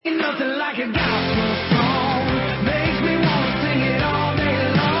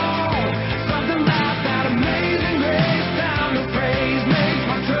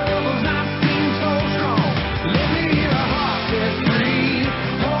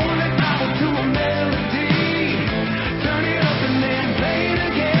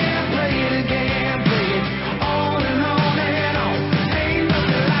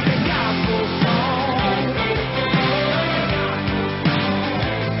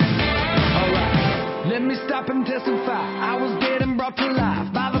How we do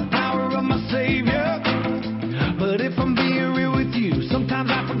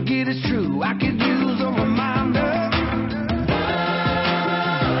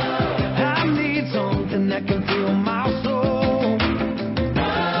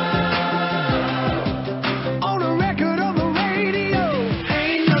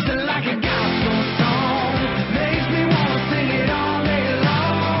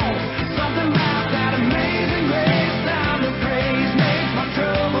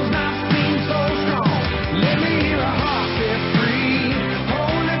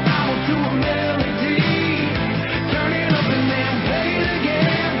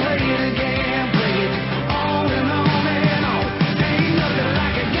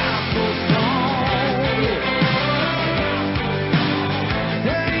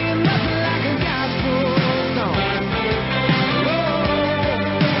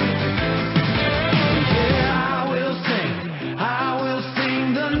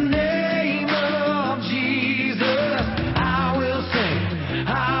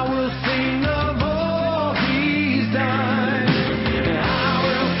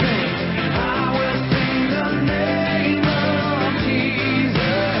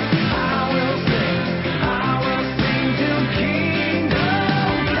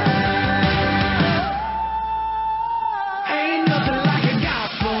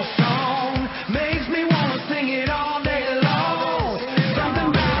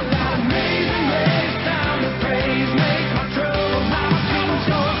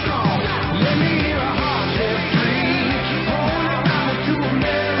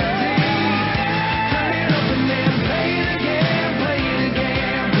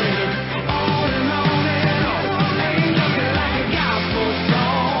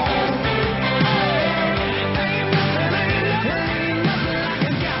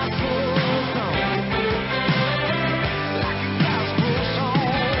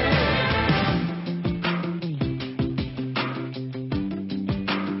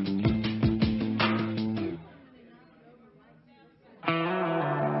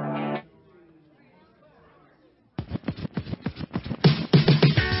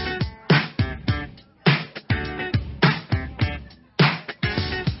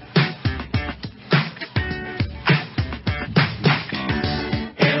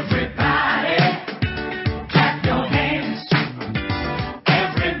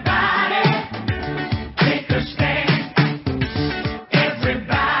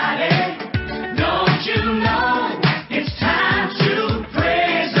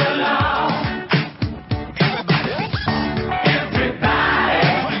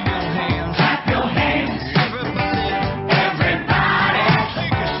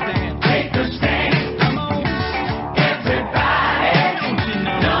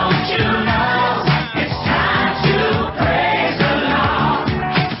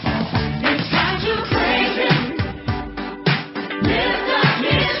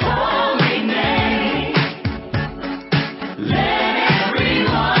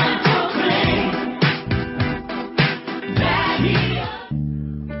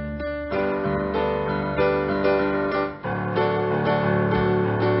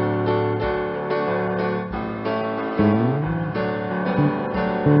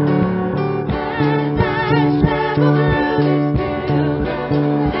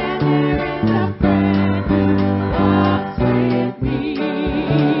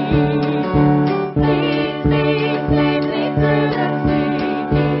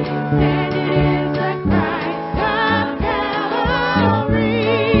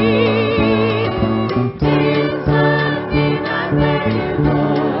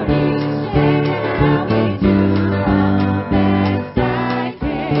our best I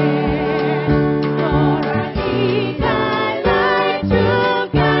can.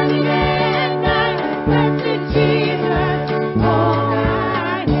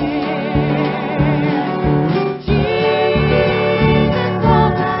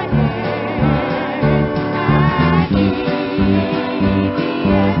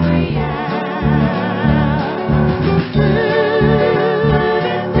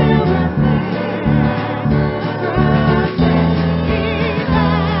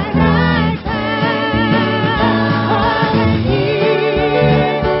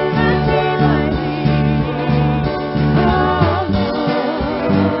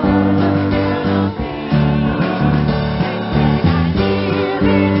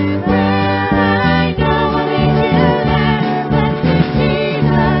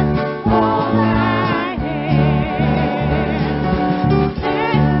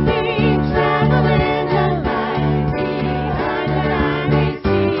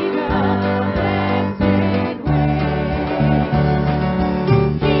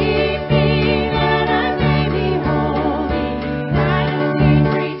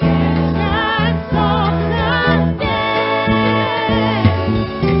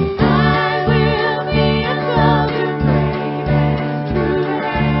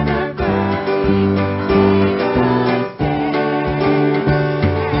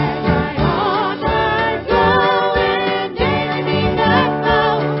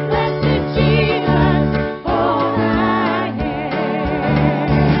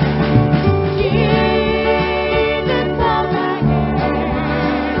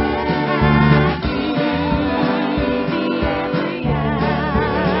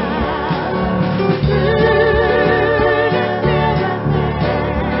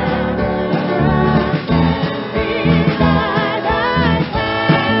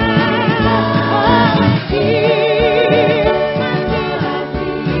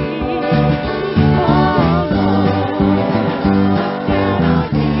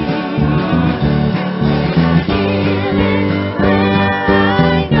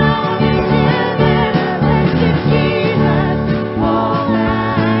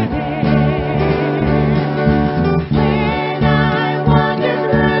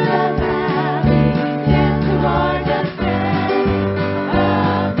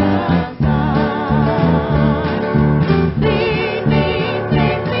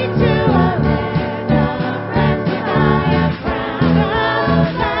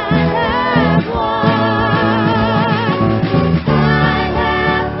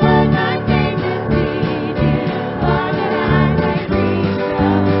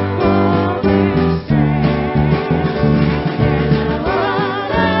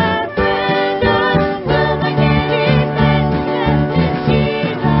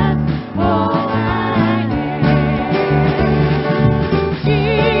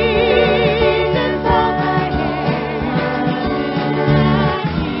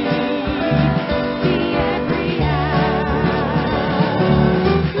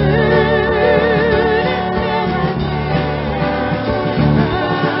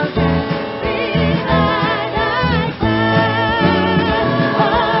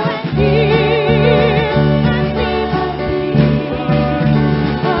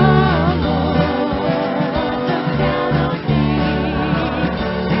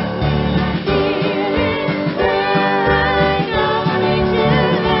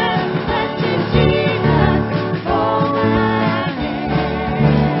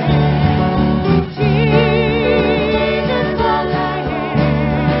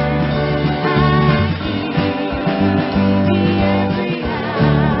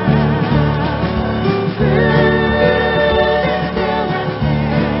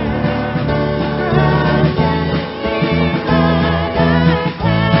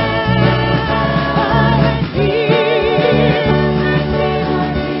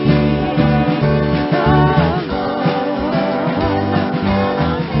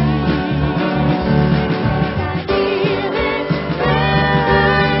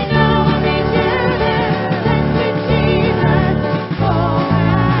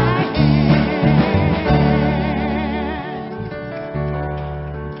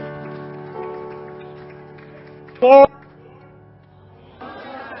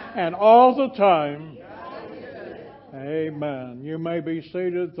 and all the time. Amen. You may be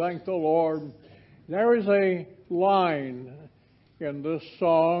seated. Thank the Lord. There is a line in this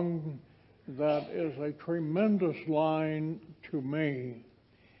song that is a tremendous line to me,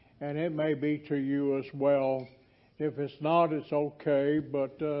 and it may be to you as well. If it's not, it's okay,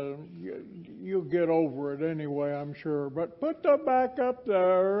 but you'll get over it anyway, I'm sure. But put them back up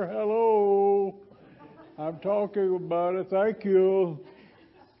there. Hello. I'm talking about it. Thank you.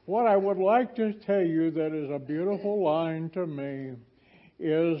 What I would like to tell you that is a beautiful line to me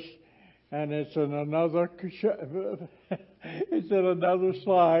is, and it's in another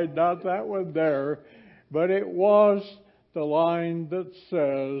slide, not that one there, but it was the line that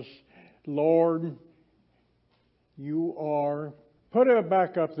says, Lord, you are, put it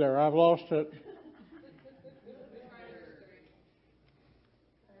back up there, I've lost it.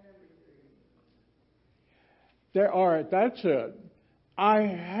 There, all right, that's it. I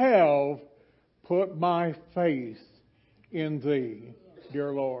have put my faith in Thee,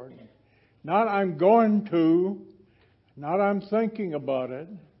 dear Lord. Not I'm going to, not I'm thinking about it,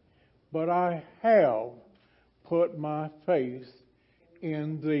 but I have put my faith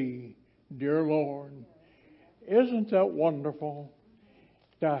in Thee, dear Lord. Isn't that wonderful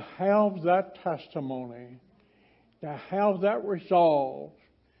to have that testimony, to have that resolve,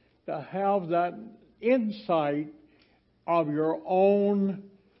 to have that insight of your own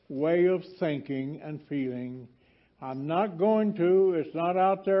way of thinking and feeling? I'm not going to, it's not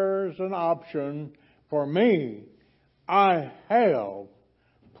out there as an option for me. I have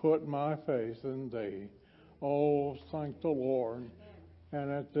put my faith in Thee. Oh, thank the Lord. And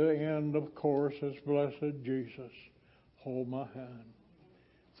at the end, of course, is blessed Jesus. Hold my hand.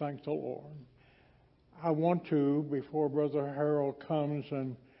 Thank the Lord. I want to, before Brother Harold comes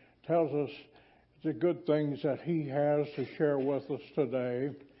and tells us the good things that he has to share with us today,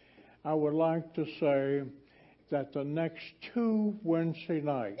 I would like to say that the next 2 Wednesday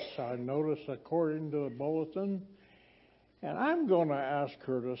nights, I noticed according to the bulletin, and I'm going to ask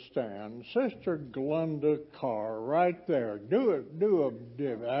her to stand. Sister Glenda Carr, right there. There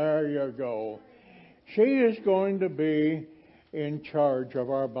you go. She is going to be in charge of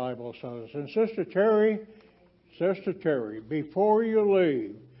our Bible studies. And Sister Terry, before you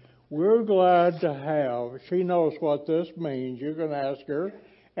leave, we're glad to have, she knows what this means. You can ask her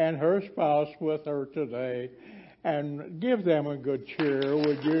and her spouse with her today and give them a good cheer.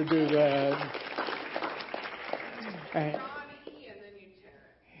 Would you do that?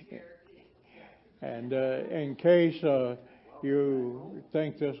 And in case you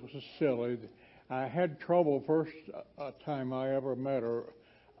think this was silly, I had trouble first time I ever met her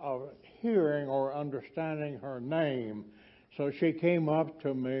of hearing or understanding her name. So she came up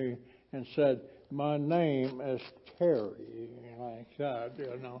to me and said, my name is Terry, like that,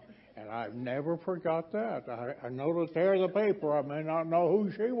 you know. And I've never forgot that. I know to tear the paper. I may not know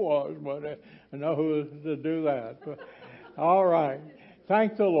who she was, but I know who to do that. But, all right.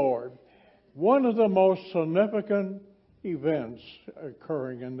 Thank the Lord. One of the most significant events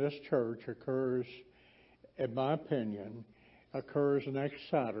occurring in this church occurs, in my opinion, next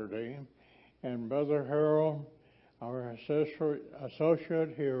Saturday. And Brother Harold, our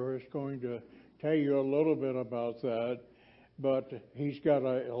associate here, is going to tell you a little bit about that. But he's got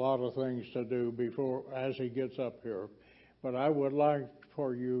a lot of things to do as he gets up here. But I would like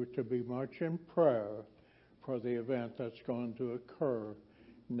for you to be much in prayer for the event that's going to occur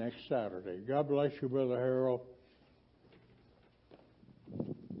next Saturday. God bless you, Brother Harold.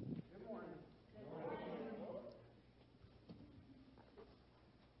 Good morning.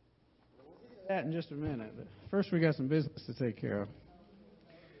 We'll get to that in just a minute. But first, we got some business to take care of.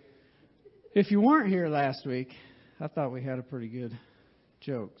 If you weren't here last week, I thought we had a pretty good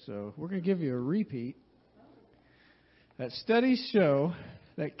joke, so we're going to give you a repeat. That studies show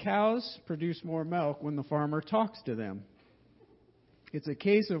that cows produce more milk when the farmer talks to them. It's a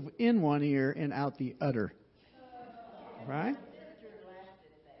case of in one ear and out the other. Right?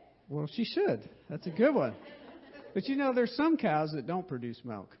 Well, she should. That's a good one. But you know, there's some cows that don't produce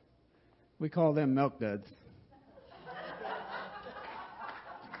milk. We call them milk duds.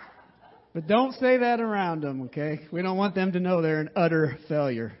 But don't say that around them, okay? We don't want them to know they're an utter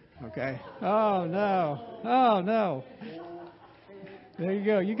failure, okay? Oh, no. Oh, no. There you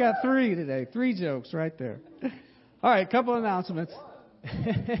go. You got 3 today. 3 jokes right there. All right, a couple announcements.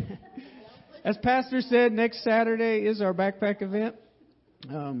 As Pastor said, next Saturday is our backpack event.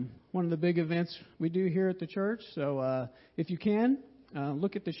 One of the big events we do here at the church. So if you can,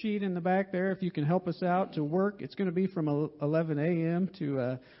 look at the sheet in the back there. If you can help us out to work, it's going to be from 11 a.m.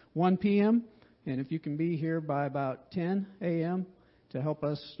 to 1 p.m. And if you can be here by about 10 a.m., to help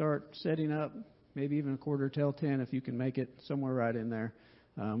us start setting up, maybe even 10:15 if you can make it, somewhere right in there.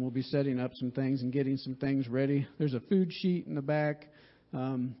 We'll be setting up some things and getting some things ready. There's a food sheet in the back.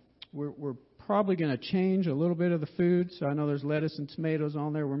 We're probably going to change a little bit of the food. So I know there's lettuce and tomatoes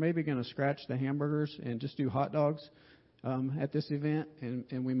on there. We're maybe going to scratch the hamburgers and just do hot dogs at this event.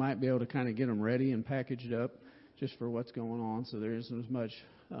 And we might be able to kind of get them ready and packaged up just for what's going on. So there isn't as much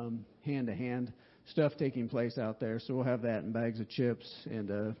hand-to-hand stuff taking place out there. So we'll have that in bags of chips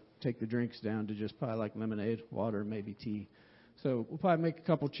and take the drinks down to just probably like lemonade, water, maybe tea. So we'll probably make a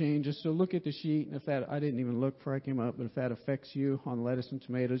couple changes. So look at the sheet, and if that, I didn't even look before I came up, but if that affects you on lettuce and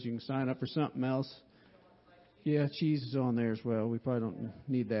tomatoes, you can sign up for something else. Yeah, cheese is on there as well. We probably don't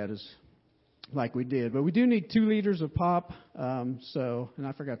need that as like we did. But we do need 2 liters of pop. And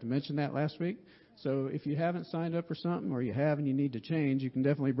I forgot to mention that last week. So if you haven't signed up for something, or you have and you need to change, you can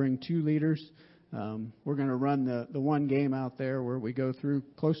definitely bring 2 liters. We're going to run the one game out there where we go through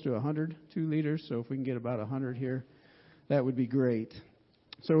close to 100 2 liters. So if we can get about 100 here, that would be great.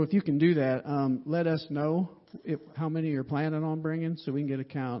 So if you can do that, let us know how many you're planning on bringing so we can get a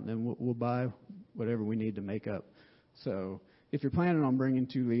count, and then we'll buy whatever we need to make up. So if you're planning on bringing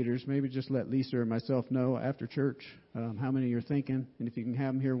 2 liters, maybe just let Lisa or myself know after church how many you're thinking. And if you can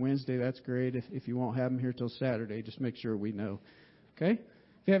have them here Wednesday, that's great. If you won't have them here till Saturday, just make sure we know. Okay?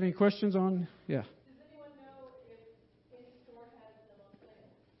 If you have any questions on, yeah. Does anyone know if any store has them on sale?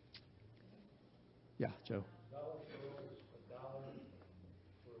 Yeah, Joe.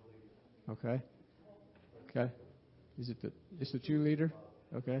 Okay. Okay. It's the 2 liter?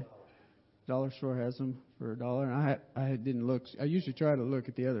 Okay. Dollar store has them for $1. I didn't look. I usually try to look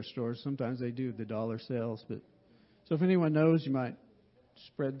at the other stores. Sometimes they do the dollar sales, but so if anyone knows, you might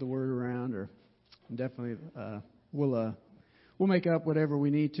spread the word around, or definitely we'll make up whatever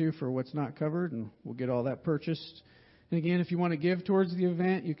we need to for what's not covered, and we'll get all that purchased. And again, if you want to give towards the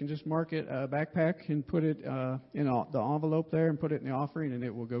event, you can just mark it backpack and put it in the envelope there and put it in the offering, and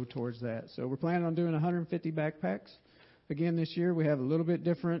it will go towards that. So we're planning on doing 150 backpacks. Again, this year we have a little bit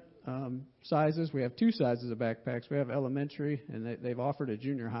different sizes. We have 2 sizes of backpacks. We have elementary, and they've offered a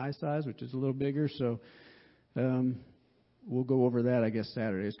junior high size, which is a little bigger. So we'll go over that, I guess,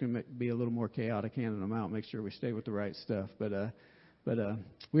 Saturday. It's going to be a little more chaotic handing them out, make sure we stay with the right stuff. But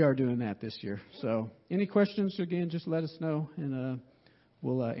we are doing that this year. So any questions, again, just let us know, and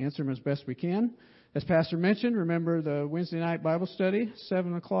we'll answer them as best we can. As Pastor mentioned, remember the Wednesday night Bible study,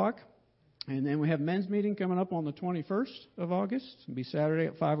 7 o'clock. And then we have men's meeting coming up on the 21st of August. It'll be Saturday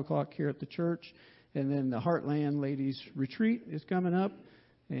at 5 o'clock here at the church. And then the Heartland Ladies Retreat is coming up.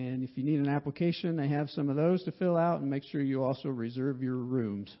 And if you need an application, they have some of those to fill out. And make sure you also reserve your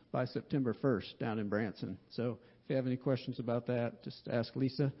rooms by September 1st down in Branson. So if you have any questions about that, just ask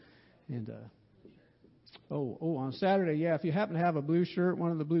Lisa. And on Saturday, yeah, if you happen to have a blue shirt,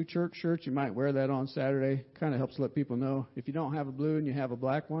 one of the blue church shirts, you might wear that on Saturday. Kind of helps let people know. If you don't have a blue and you have a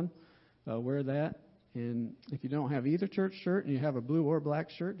black one, wear that. And if you don't have either church shirt and you have a blue or black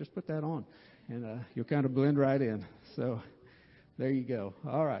shirt, just put that on, and you'll kind of blend right in. So there you go.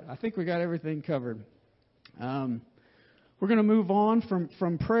 All right. I think we got everything covered. We're going to move on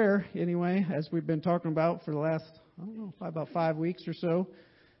from prayer anyway, as we've been talking about for the last, probably about 5 weeks or so.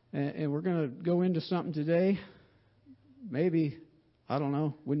 And we're going to go into something today. Maybe, I don't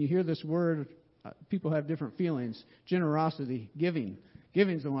know, when you hear this word, people have different feelings. Generosity, giving.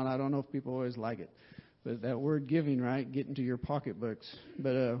 Giving's the one, I don't know if people always like it. But that word giving, right, get into your pocketbooks.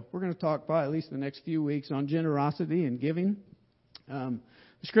 But we're going to talk probably at least the next few weeks on generosity and giving. The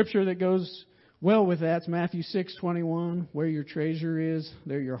scripture that goes well with that's Matthew 6:21. Where your treasure is,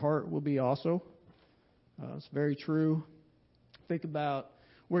 there your heart will be also. It's very true. Think about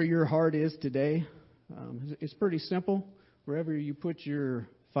where your heart is today. It's pretty simple. Wherever you put your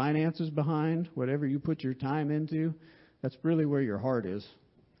finances behind, whatever you put your time into, that's really where your heart is.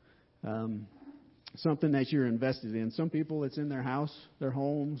 Something that you're invested in. Some people, it's in their house, their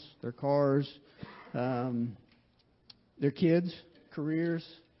homes, their cars, their kids, careers.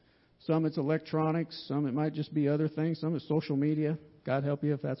 Some it's electronics. Some it might just be other things. Some it's social media. God help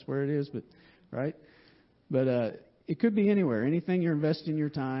you if that's where it is, but right? But it could be anywhere. Anything you're investing your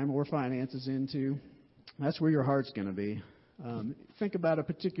time or finances into, that's where your heart's going to be. Think about a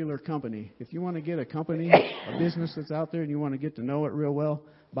particular company. If you want to get a company, a business that's out there, and you want to get to know it real well,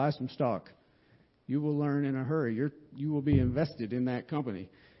 buy some stock. You will learn in a hurry. You will be invested in that company.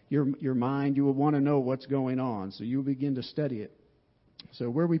 Your mind, you will want to know what's going on, so you'll begin to study it. So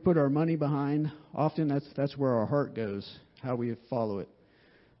where we put our money behind, often that's where our heart goes, how we follow it.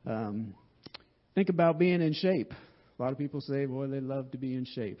 Think about being in shape. A lot of people say, boy, they love to be in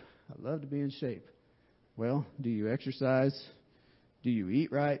shape. I love to be in shape. Well, do you exercise? Do you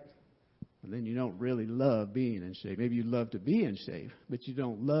eat right? And then you don't really love being in shape. Maybe you love to be in shape, but you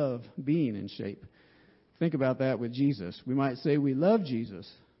don't love being in shape. Think about that with Jesus. We might say we love Jesus,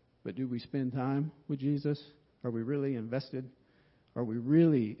 but do we spend time with Jesus? Are we really invested? Are we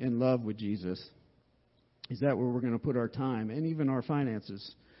really in love with Jesus? Is that where we're going to put our time and even our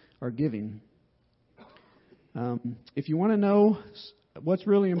finances, our giving? If you want to know what's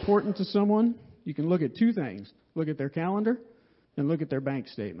really important to someone, you can look at two things. Look at their calendar and look at their bank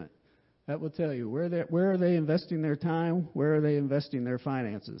statement. That will tell you where are they investing their time, where are they investing their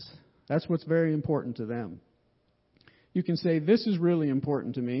finances. That's what's very important to them. You can say, this is really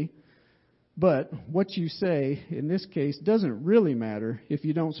important to me, but what you say, in this case, doesn't really matter if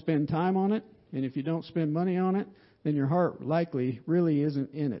you don't spend time on it, and if you don't spend money on it, then your heart likely really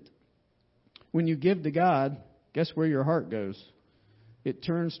isn't in it. When you give to God, guess where your heart goes? It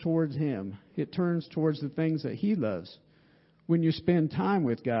turns towards Him. It turns towards the things that He loves. When you spend time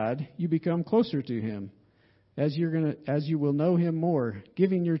with God, you become closer to Him. As you will know Him more,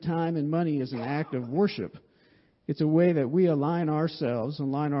 giving your time and money is an act of worship. It's a way that we align ourselves,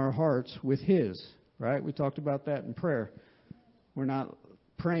 align our hearts with His, right? We talked about that in prayer. We're not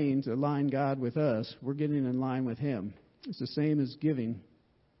praying to align God with us. We're getting in line with Him. It's the same as giving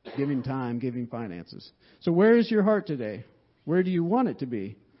time, giving finances. So where is your heart today? Where do you want it to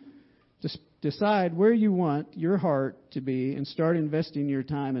be? Just decide where you want your heart to be and start investing your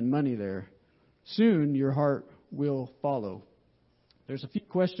time and money there. Soon your heart will follow. There's a few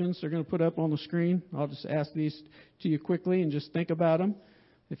questions they're going to put up on the screen. I'll just ask these to you quickly and just think about them.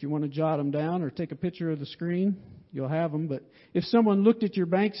 If you want to jot them down or take a picture of the screen, you'll have them. But if someone looked at your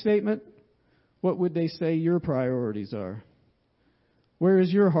bank statement, what would they say your priorities are? Where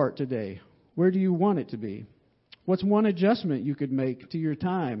is your heart today? Where do you want it to be? What's one adjustment you could make to your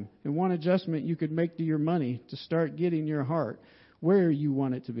time and one adjustment you could make to your money to start getting your heart where you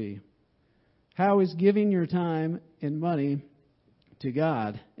want it to be? How is giving your time and money to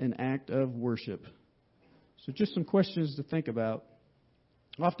God an act of worship? So just some questions to think about.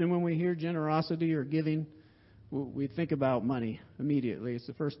 Often when we hear generosity or giving, we think about money immediately. It's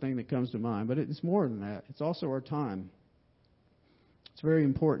the first thing that comes to mind. But it's more than that. It's also our time. It's very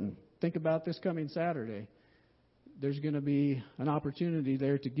important. Think about this coming Saturday. There's going to be an opportunity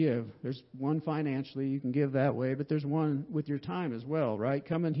there to give. There's one financially, you can give that way, but there's one with your time as well, right?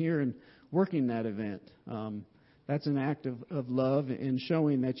 Coming here and working that event. That's an act of love and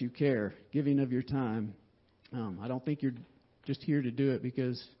showing that you care, giving of your time. I don't think you're just here to do it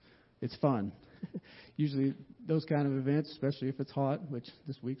because it's fun. Usually those kind of events, especially if it's hot, which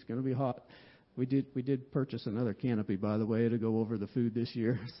this week's going to be hot. We did purchase another canopy, by the way, to go over the food this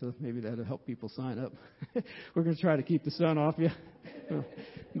year, so maybe that'll help people sign up. We're going to try to keep the sun off you.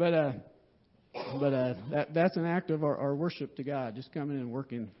 But that's an act of our worship to God, just coming and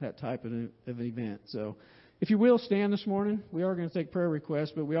working that type of an event. So if you will, stand this morning. We are going to take prayer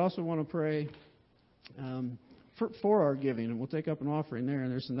requests, but we also want to pray for our giving, and we'll take up an offering there,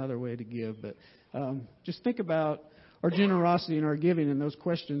 and there's another way to give. But just think about our generosity and our giving and those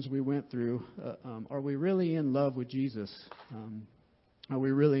questions we went through. Are we really in love with Jesus? Are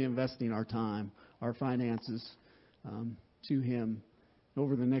we really investing our time, our finances to Him?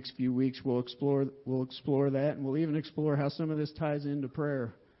 Over the next few weeks, we'll explore that, and we'll even explore how some of this ties into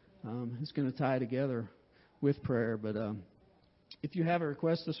prayer. It's going to tie together with prayer. But if you have a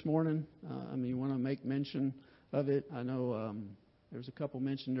request this morning, you want to make mention of it. I know there was a couple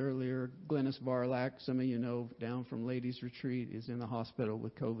mentioned earlier. Glennis Varlack, some of you know, down from Ladies Retreat, is in the hospital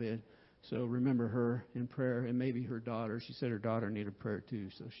with COVID. So remember her in prayer, and maybe her daughter. She said her daughter needed prayer too,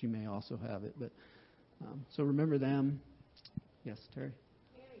 so she may also have it. But so remember them. Yes, Terry.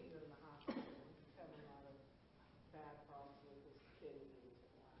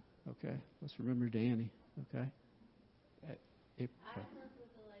 Okay, let's remember Danny. Okay. I worked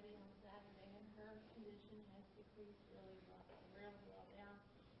with a lady on Saturday, and her condition has decreased really well down.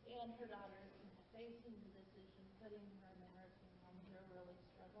 And her daughter is facing the decision, putting her in the nursing home. They're really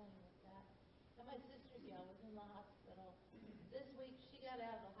struggling with that. And my sister's gal was in the hospital. This week she got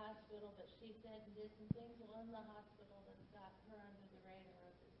out of the hospital, but she said and did some things while in the hospital that got her under the radar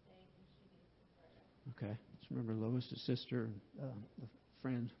at this stage, and she needs some prayer. Okay, let's remember Lois's sister, the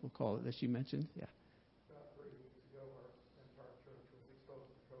friend, we'll call it, that she mentioned. Yeah. About 3 weeks ago, our entire church was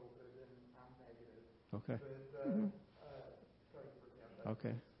exposed to COVID, and I'm negative. Okay. But pray for them.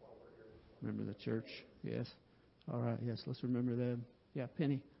 Okay. While we're here. Remember the church. Yes. All right. Yes. Let's remember them. Yeah.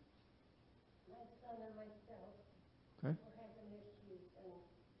 Penny. My son and myself Okay. were having issues, and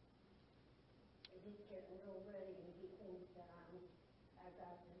he's getting real ready, and he thinks that I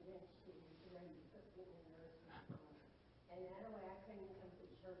got dementia. He's ready to put me in a nursing home. And that way I can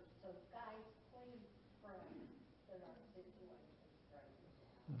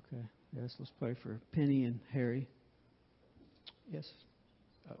Yes, let's pray for Penny and Harry. Yes.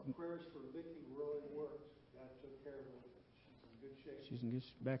 Prayers for Vicky Roy Works. God took care of her. She's in good shape. She's in good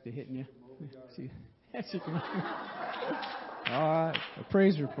shape. Back to hitting you. She can. All right. A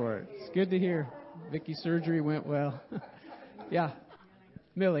praise report. It's good to hear. Vicky's surgery went well. Yeah.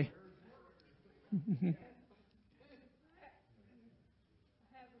 Millie.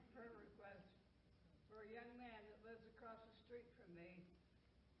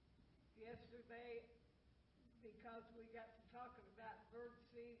 Yesterday, because we got to talking about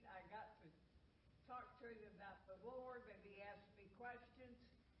birdseed, I got to talk to him about the Lord, and he asked me questions,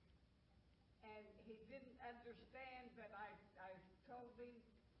 and he didn't understand, but I told him,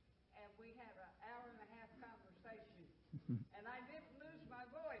 and we had an hour and a half conversation, and I didn't lose my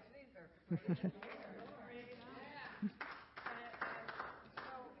voice either. And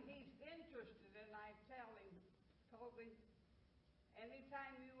so he's interested, and I told him,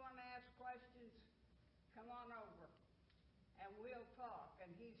 anytime you want to ask questions, come on over, and we'll talk. And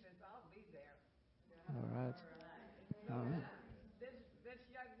he says, I'll be there. All right. All right. This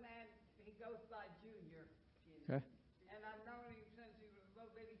young man, he goes by Junior. Okay. And I've known him since he was a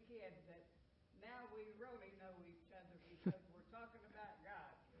little bitty kid, but now we really know each other because we're talking about God.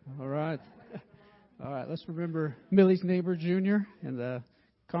 All right. All right. Let's remember Millie's neighbor, Junior, and the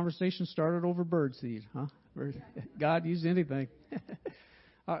conversation started over birdseed, huh? God used anything.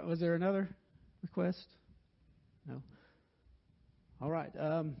 All right, was there another request? No. All right.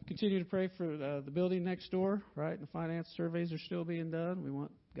 Continue to pray for the building next door, right? The finance surveys are still being done. We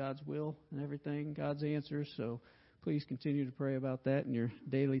want God's will and everything, God's answers. So please continue to pray about that in your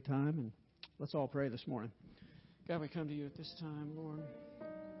daily time. And let's all pray this morning. God, we come to you at this time, Lord.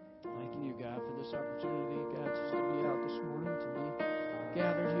 Thanking you, God, for this opportunity, God, just to be out this morning, to be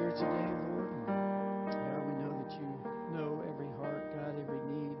gathered here today, Lord. God, we know that you know every heart, God, every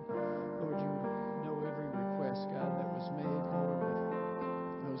need. Lord, you know every request, God, that was made, Lord,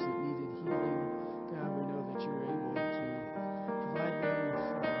 with those that needed healing. God, we know that you're able to provide them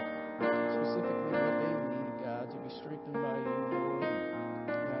with specifically what they need, God, to be strengthened by you, Lord.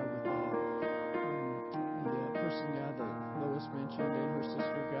 God, with the person, God, that Lois mentioned and her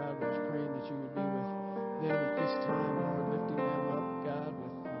sister, God, we're just praying that you would be with them at this time, Lord, lifting them up, God,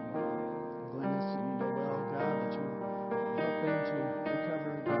 with Glennis and Noel, God, that you help them to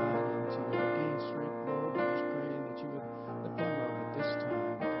recover, God, and to gain strength, Lord. We're just praying that you would lift them up at this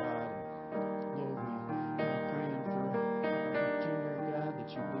time, God. And Lord, we're praying for Junior, God, that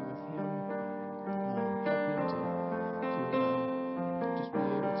you be with him, help him to just be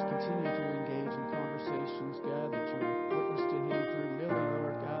able to continue to engage in conversations, God, that you witness to him through Millie,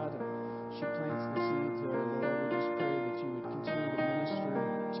 Lord God. She plants the seeds there, Lord. We just pray that you would continue to minister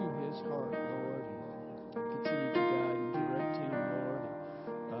to his heart, Lord, and continue to guide and direct him, Lord.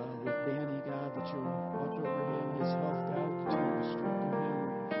 And with Danny, God, that you will watch over him, his health, God, continue to strengthen him.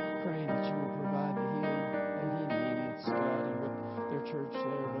 Praying that you will provide the healing that he needs, God, and with their church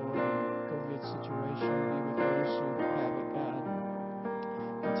there, Lord, and COVID situation, be with those who have it, God.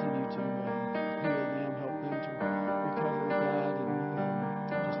 Continue to heal them, help them to recover, God,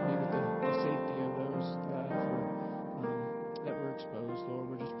 and just be with the safety of those, God, that were exposed, Lord.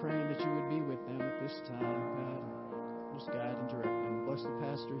 We're just praying that you would be with them at this time, God. Just guide and direct them. Bless the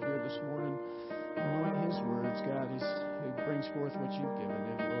pastor here this morning. Anoint his words, God, as he brings forth what you've given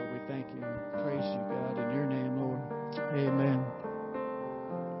him, Lord. We thank you and praise you, God, in your name, Lord. Amen.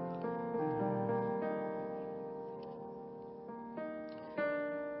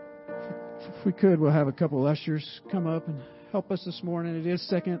 If we could, we'll have a couple ushers come up and help us this morning. It is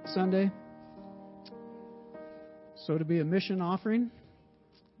Second Sunday. So to be a mission offering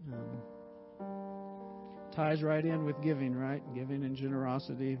ties right in with giving, right? Giving and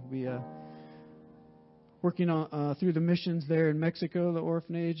generosity. We working on through the missions there in Mexico, the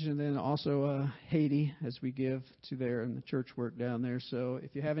orphanage, and then also Haiti as we give to there and the church work down there. So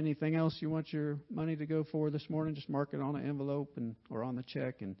if you have anything else you want your money to go for this morning, just mark it on an envelope or on the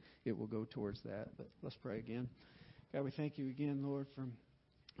check, and it will go towards that. But let's pray again. God, we thank you again, Lord, for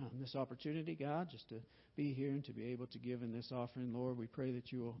this opportunity, God, just to be here and to be able to give in this offering, Lord. We pray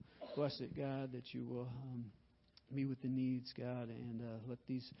that you will bless it, God, that you will be with the needs, God, and let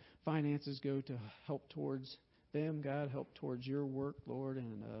these finances go to help towards them, God, help towards your work, Lord,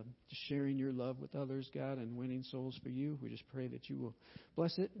 and just sharing your love with others, God, and winning souls for you. We just pray that you will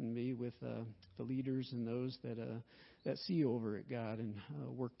bless it and be with the leaders and those that see over it, God, and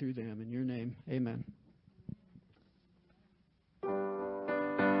work through them. In your name, amen.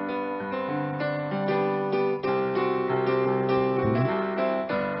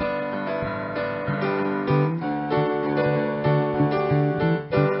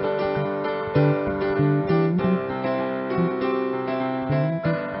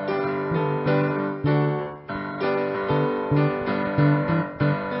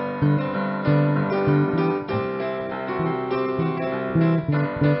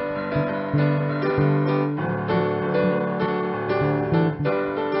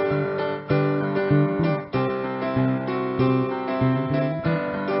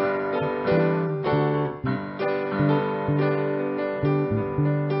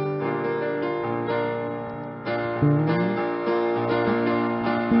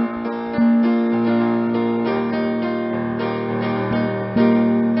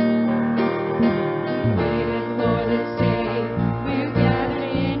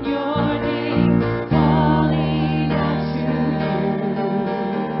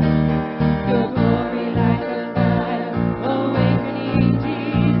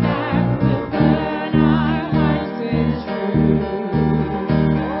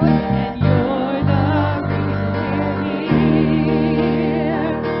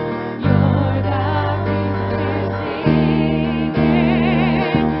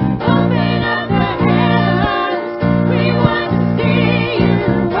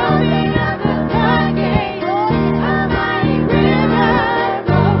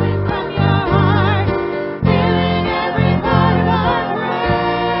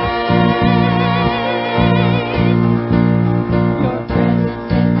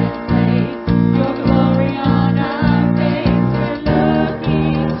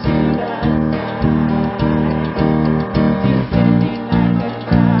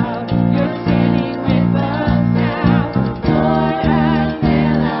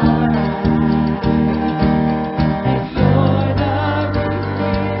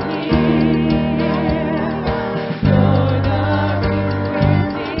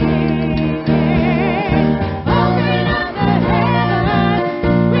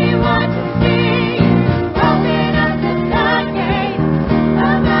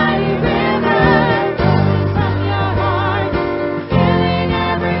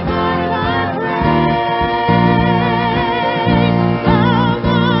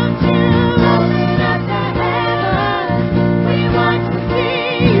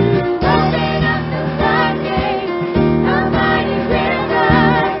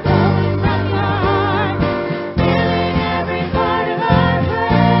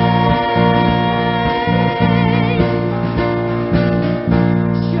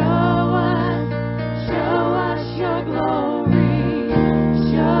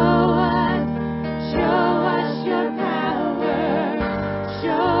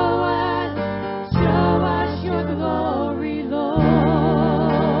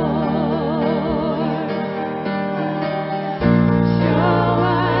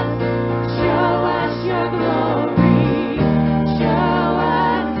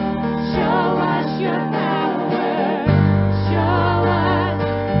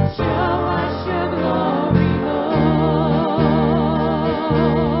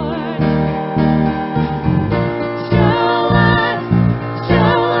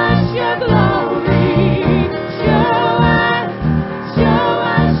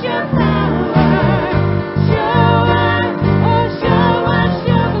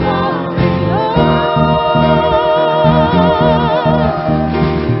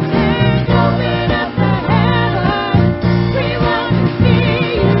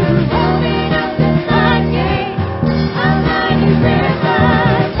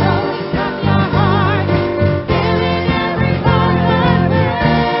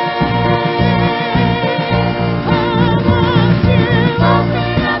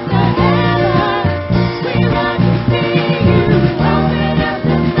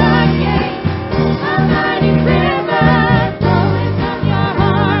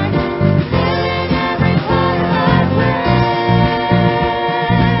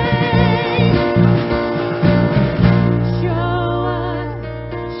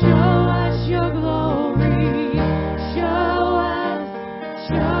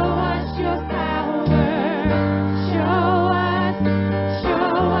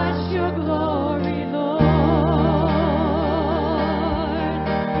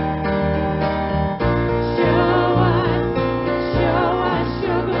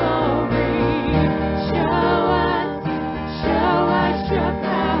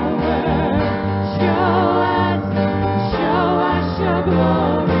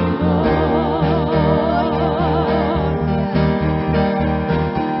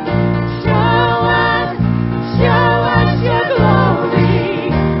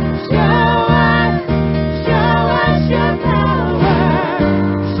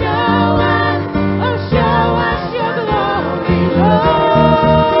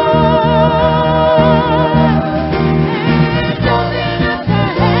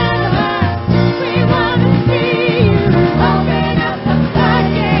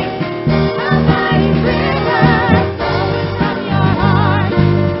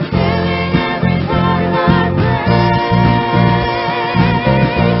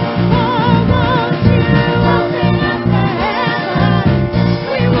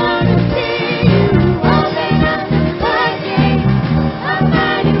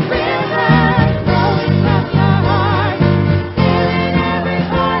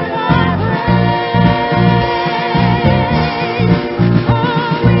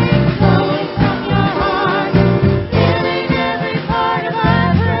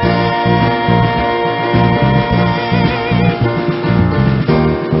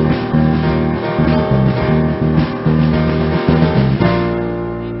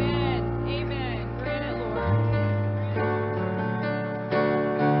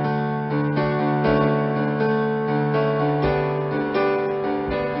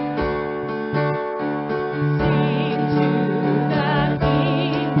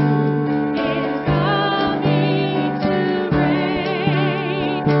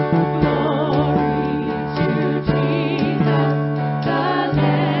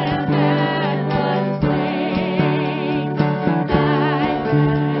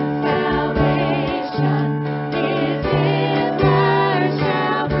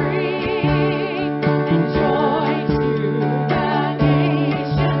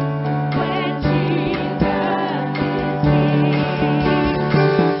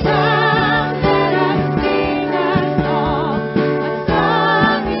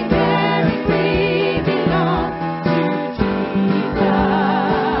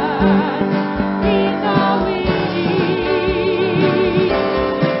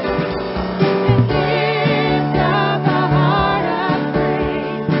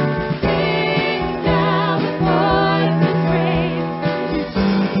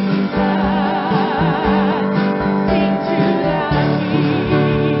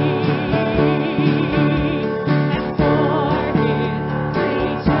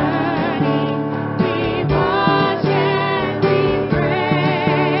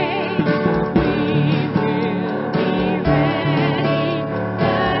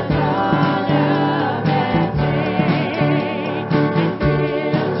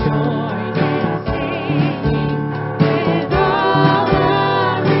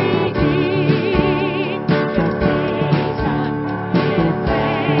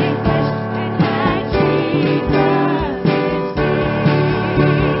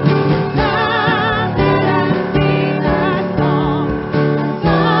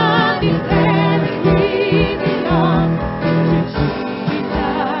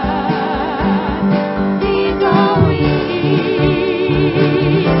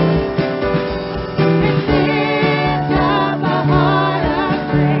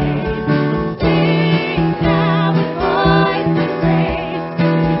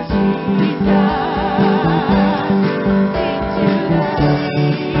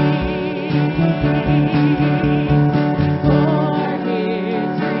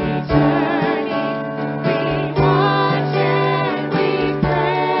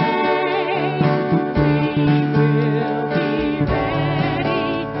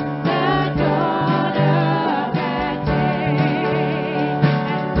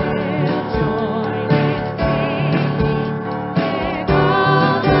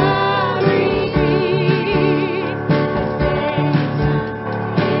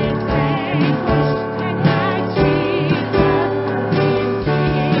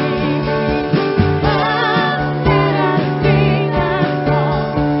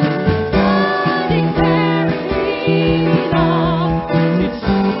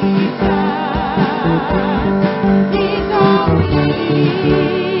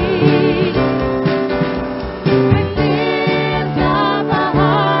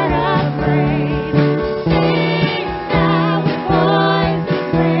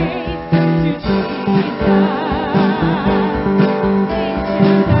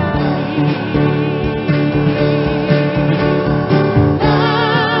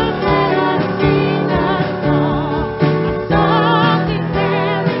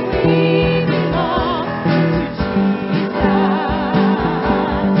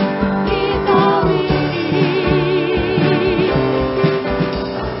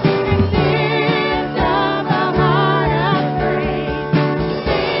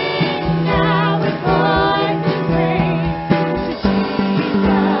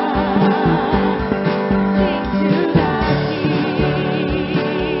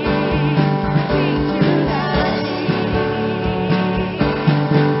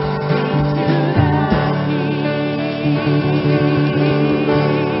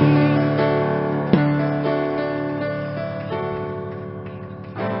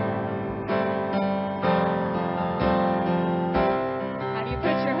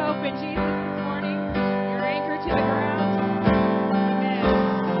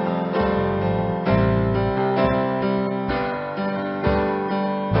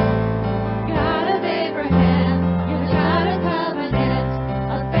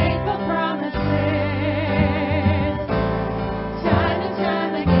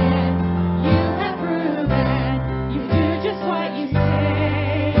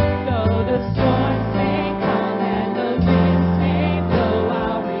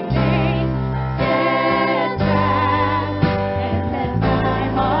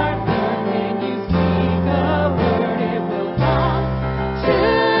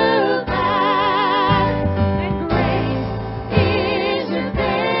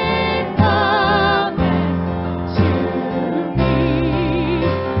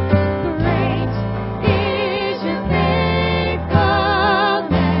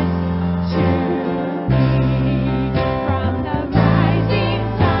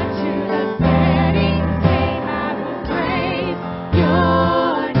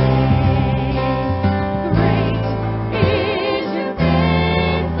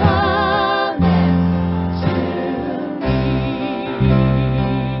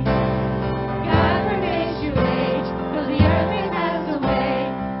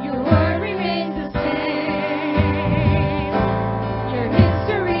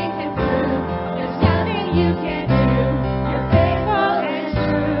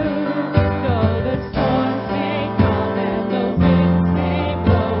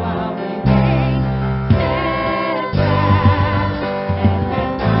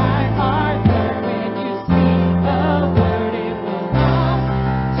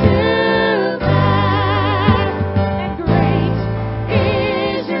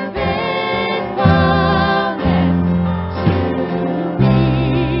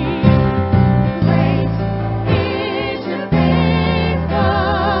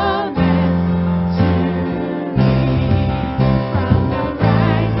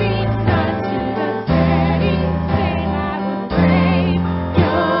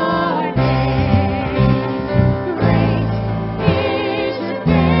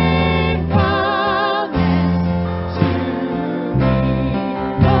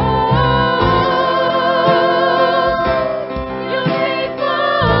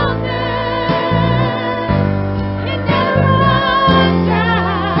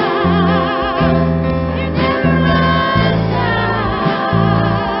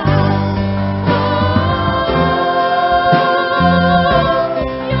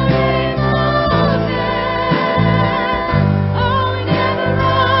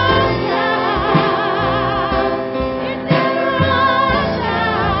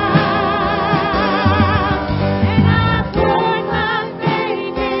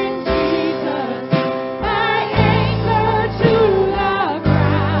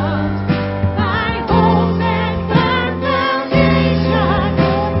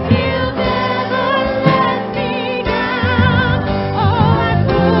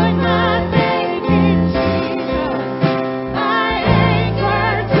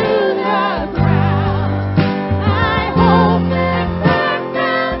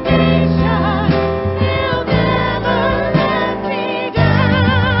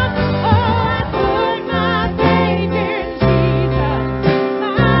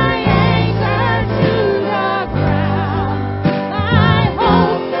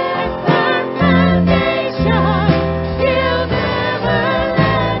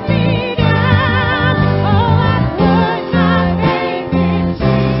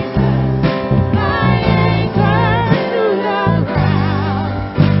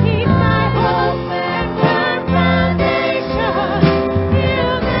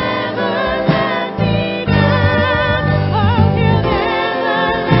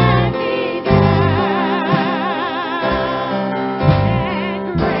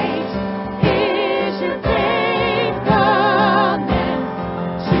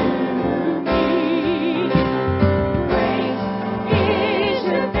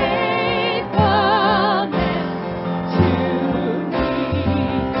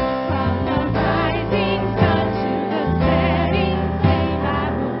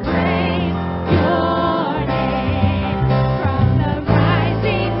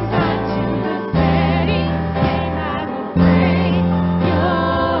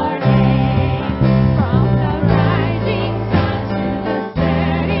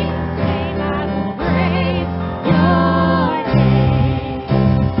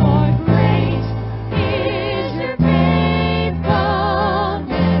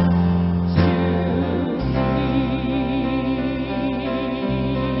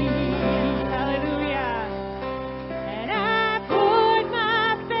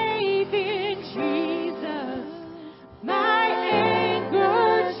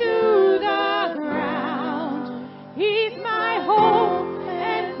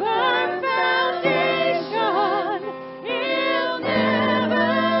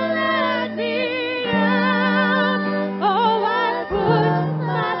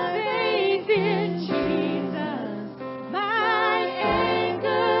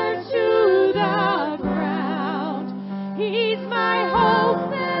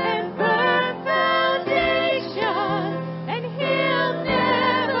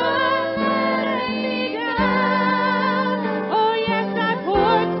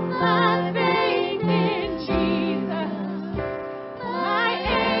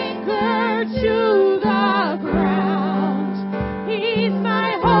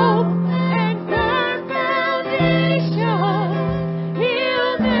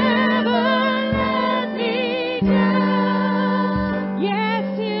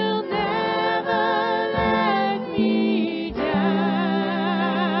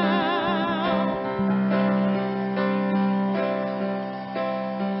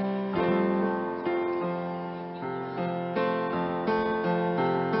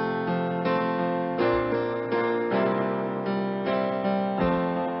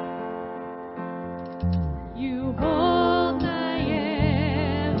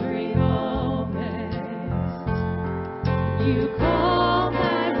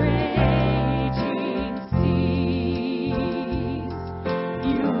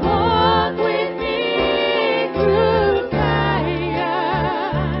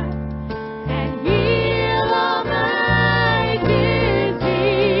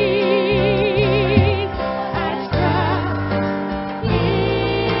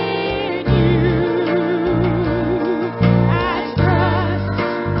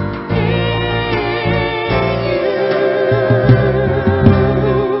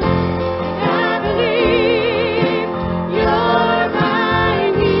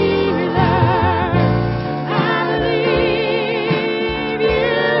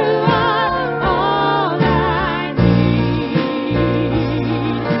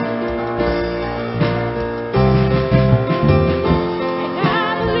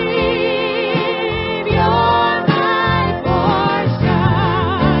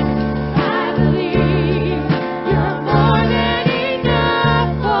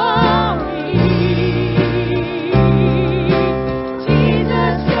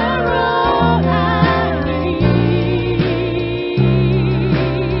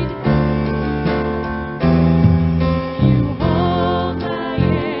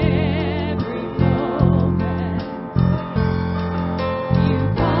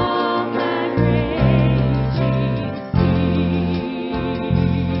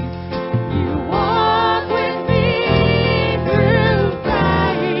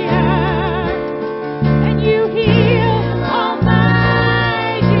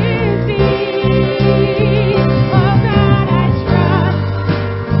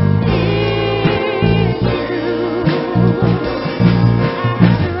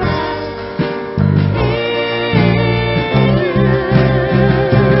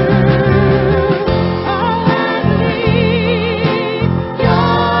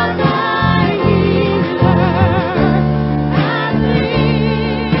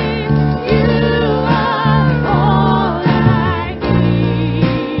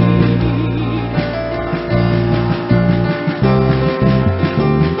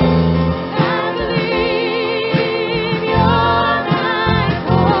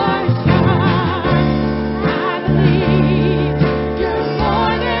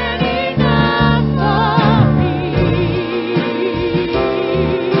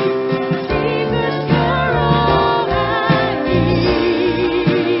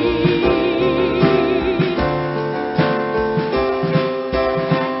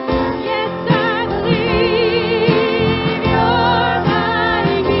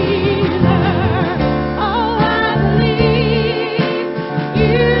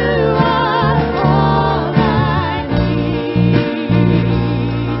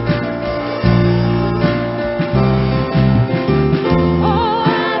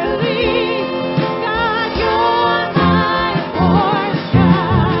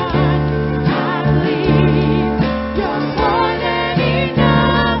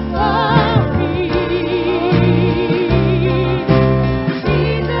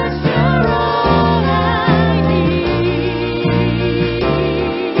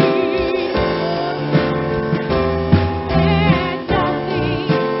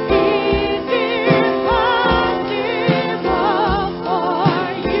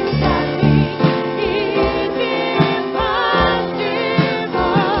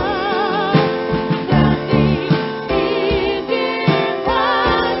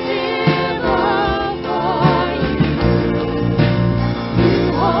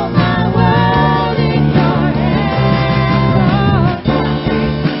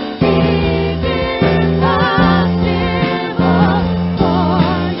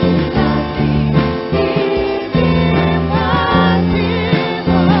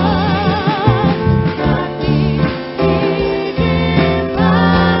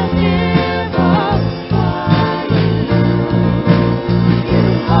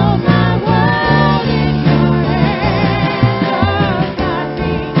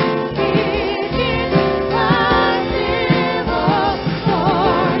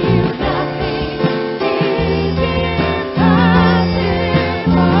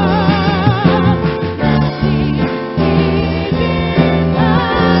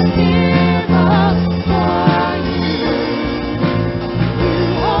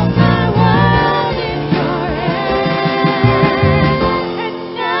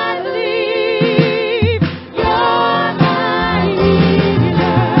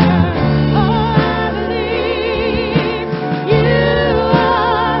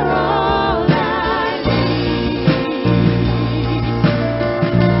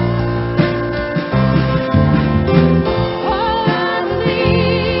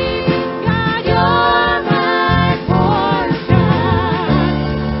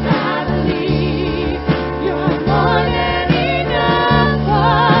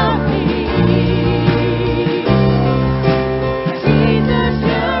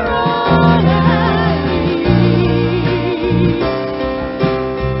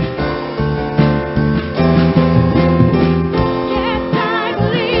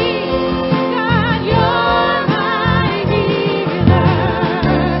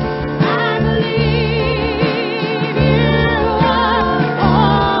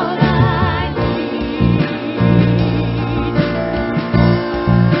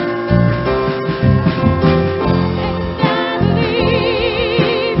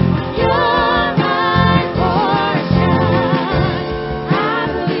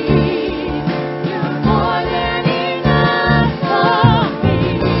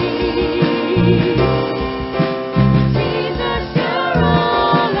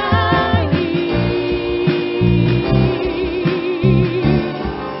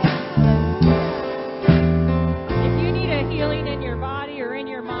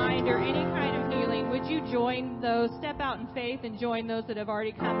 faith and join those that have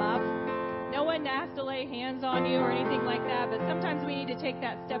already come up. No one has to lay hands on you or anything like that, but sometimes we need to take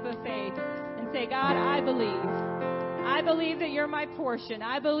that step of faith and say, God, I believe. I believe that you're my portion.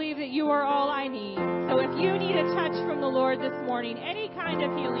 I believe that you are all I need. So if you need a touch from the Lord this morning, any kind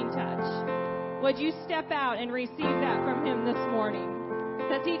of healing touch, would you step out and receive that from him this morning?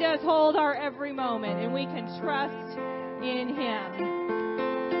 Because he does hold our every moment, and we can trust in him.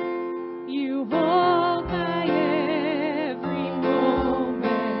 You hold my every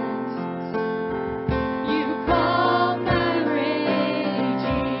moment. You calm my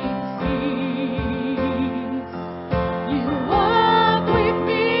raging seas. You walk with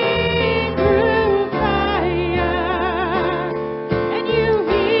me through fire, and you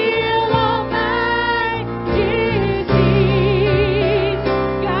heal all my disease.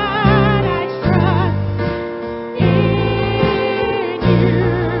 God, I trust in you.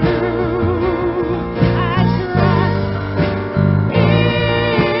 I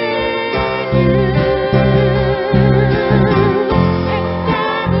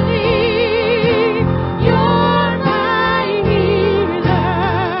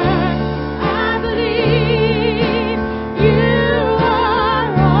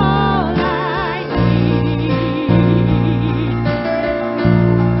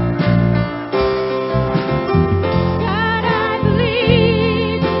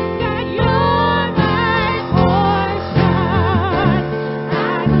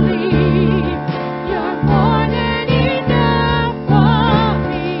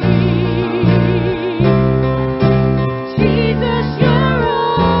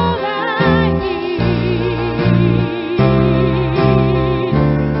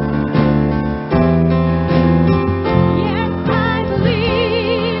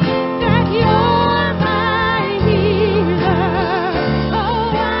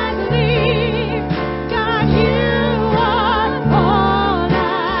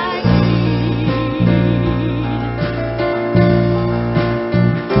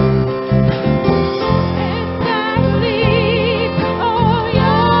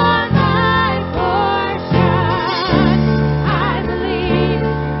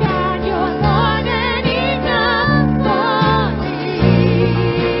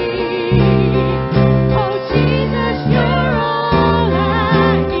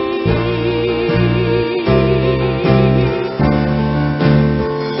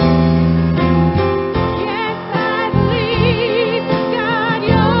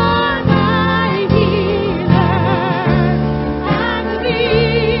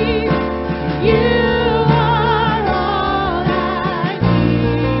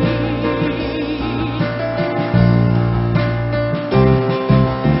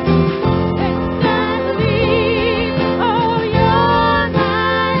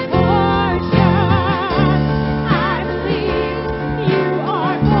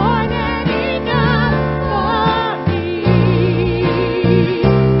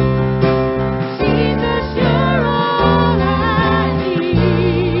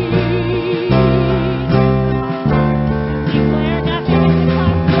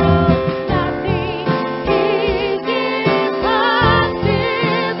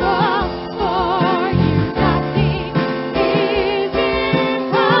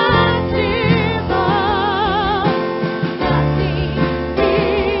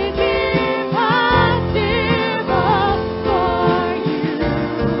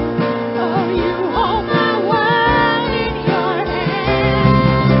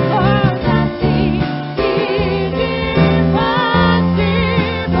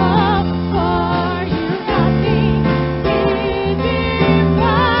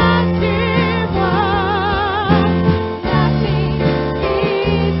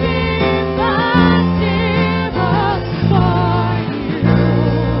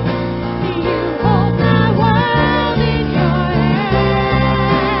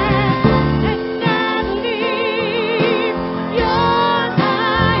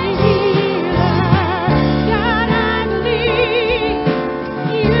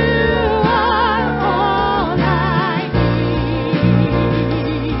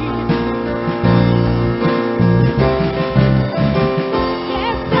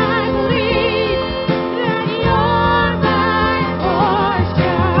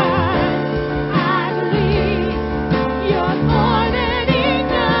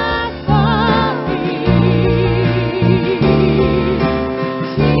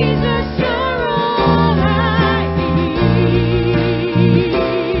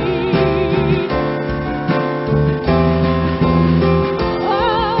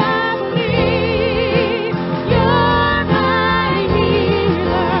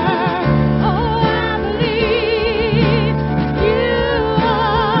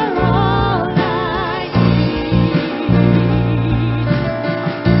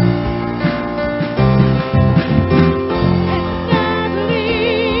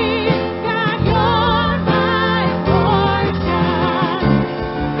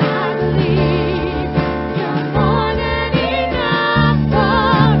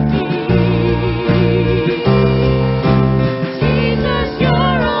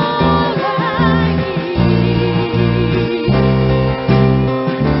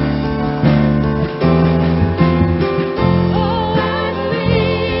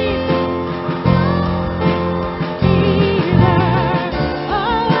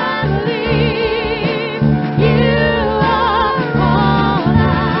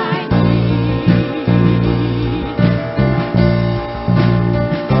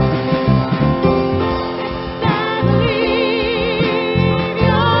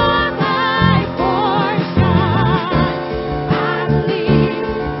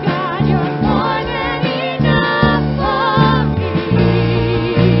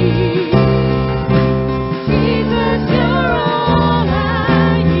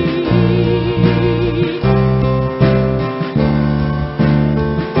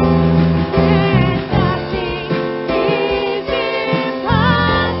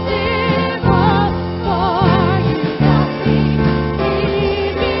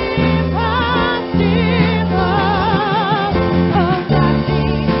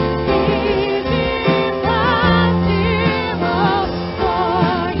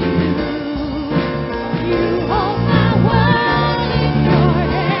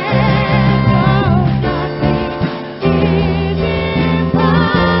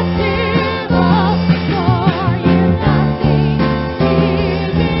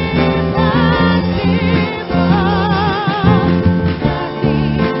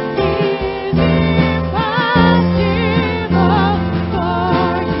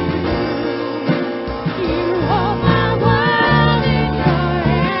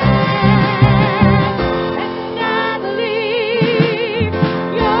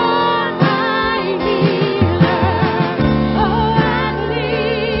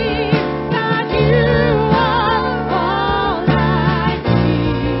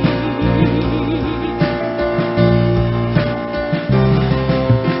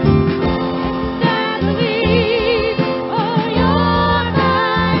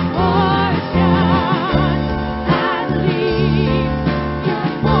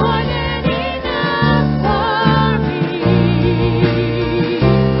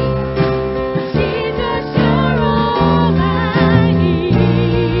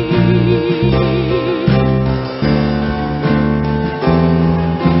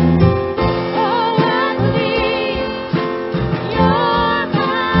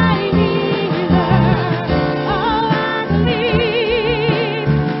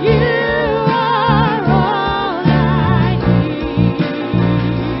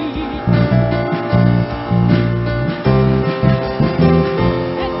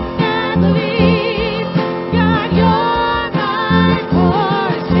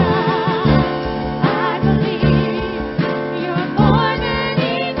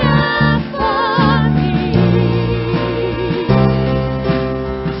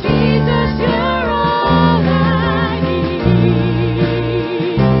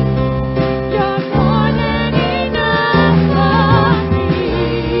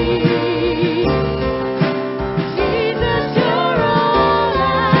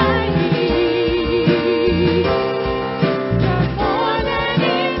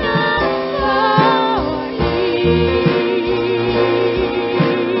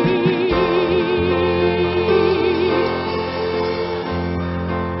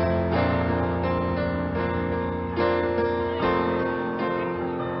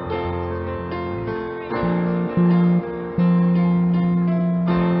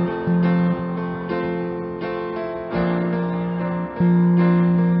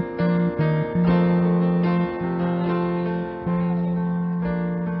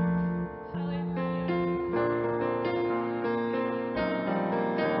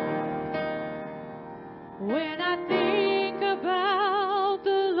When I think about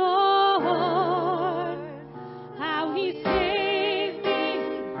the Lord, how He saved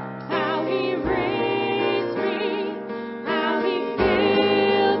me, how He raised me, how He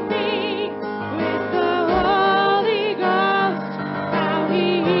filled me with the Holy Ghost, how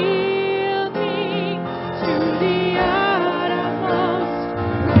He healed me to the uttermost.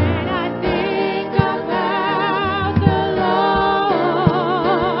 When I think about the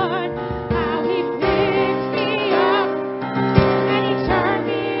Lord, how He picks me up and He turned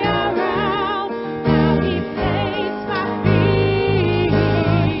me around, how He placed my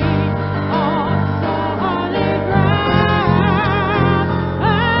feet on solid ground.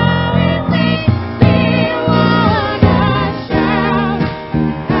 Oh, it makes me wanna shout,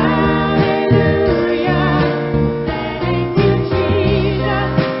 hallelujah. Thank you,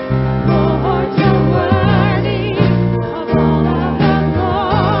 Jesus. Lord, you're worthy of all of the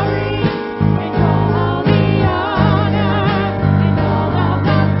glory and all the honor and all of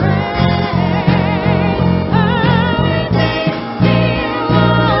the praise. Oh, it makes me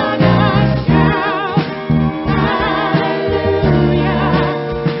wanna shout, hallelujah.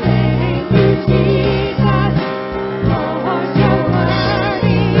 Thank you, Jesus. Lord, you're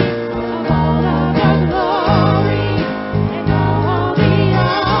worthy of all of the glory and all the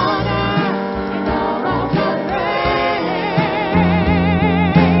honor and all of the praise.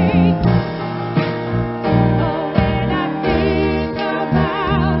 Oh, when I think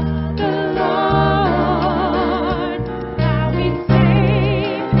about the Lord, how He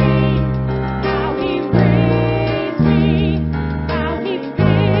saved me, how He raised me, how He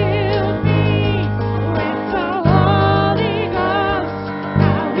filled me with the Holy Ghost,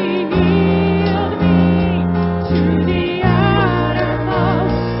 how He healed me to the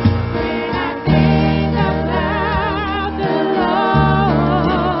uttermost. When I think about the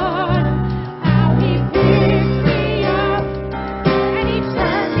Lord, how He picks me up and He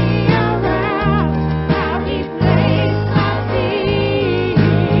turned me around, how He placed my feet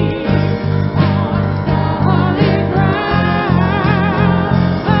on solid ground.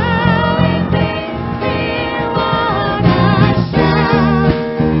 Oh, it makes me wanna shout,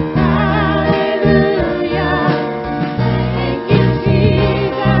 hallelujah. Thank you,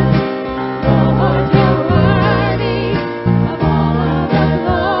 Jesus. Lord, you're worthy of all of the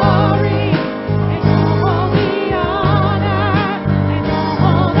glory and all the honor and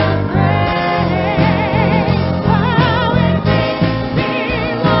all the praise. Oh, it makes me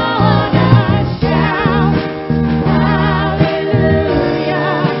wanna shout,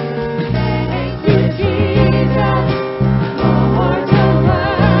 hallelujah. Thank you, Jesus. Lord, you're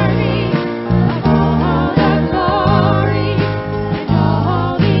worthy of all the glory and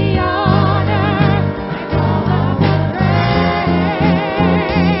all the honor and all of the praise.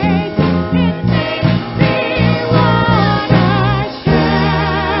 It makes me wanna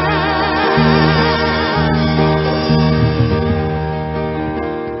shout.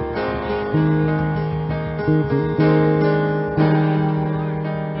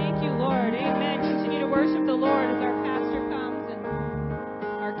 Thank you, Lord. Amen. Continue to worship the Lord as our pastor comes and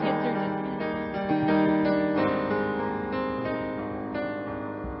our kids are dismissed.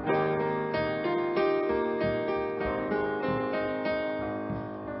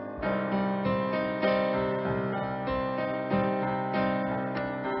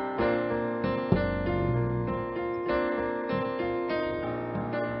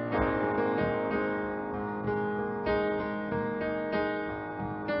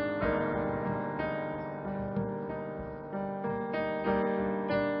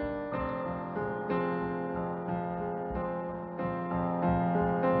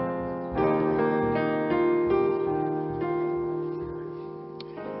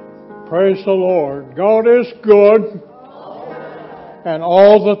 Praise the Lord. God is good and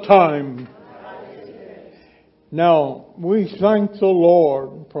all the time. Now, we thank the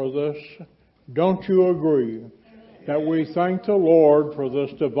Lord for this. Don't you agree that we thank the Lord for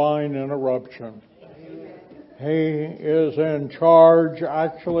this divine interruption? He is in charge.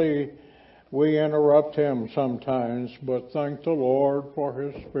 Actually, we interrupt Him sometimes, but thank the Lord for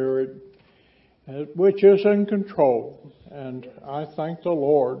His Spirit which is in control. And I thank the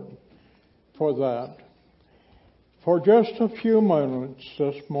Lord for that. For just a few moments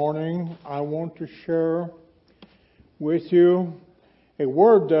this morning, I want to share with you a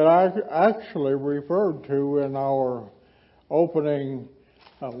word that I actually referred to in our opening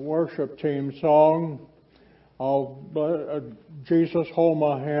worship team song of Jesus, hold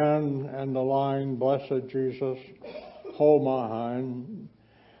my hand, and the line, blessed Jesus, hold my hand.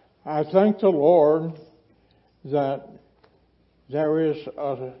 I thank the Lord that there is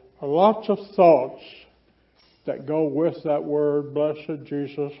lots of thoughts that go with that word, blessed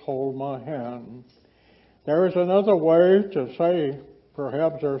Jesus, hold my hand. There is another way to say,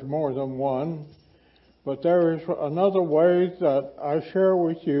 perhaps there's more than one, but there is another way that I share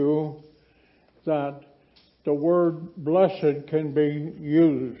with you that the word blessed can be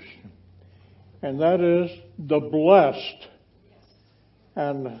used. And that is the blessed.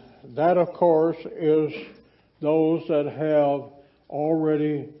 And that, of course, is those that have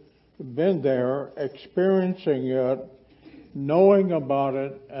already been there, experiencing it, knowing about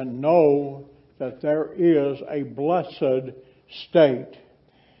it, and know that there is a blessed state.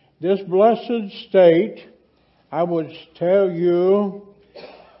 This blessed state, I would tell you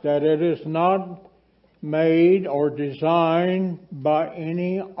that it is not made or designed by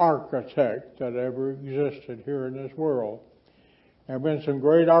any architect that ever existed here in this world. There have been some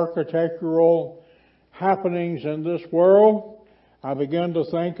great architectural happenings in this world. I began to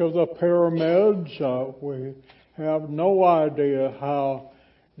think of the pyramids. We have no idea how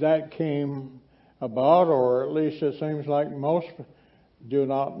that came about, or at least it seems like most do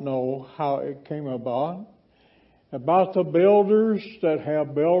not know how it came about. About the builders that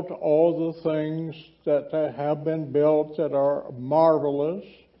have built all the things that have been built that are marvelous,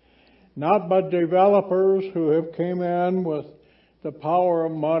 not but developers who have came in with the power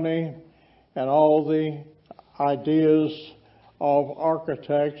of money and all the ideas of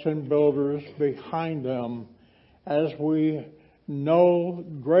architects and builders behind them, as we know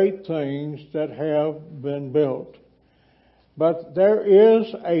great things that have been built. But there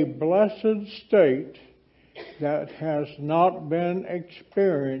is a blessed state that has not been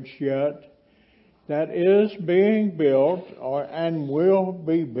experienced yet, that is being built and will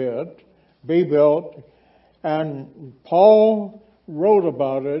be built. And Paul wrote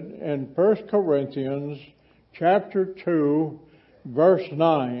about it in 1 Corinthians chapter 2, verse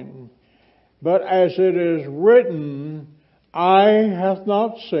 9. But as it is written, eye hath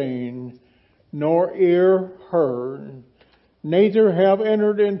not seen, nor ear heard, neither have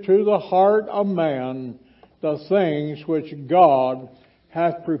entered into the heart of man the things which God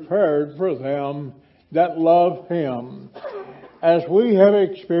hath prepared for them that love Him. As we have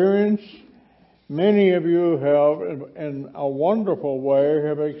experienced, many of you have, in a wonderful way,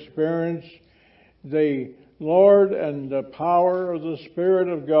 have experienced the Lord and the power of the Spirit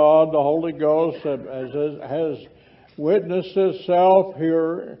of God, the Holy Ghost, has witnessed itself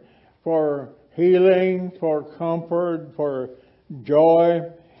here for healing, for comfort, for joy.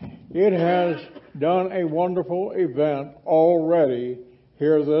 It has done a wonderful event already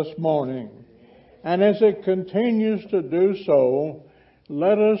here this morning. And as it continues to do so,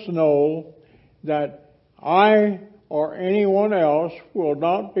 let us know that I or anyone else will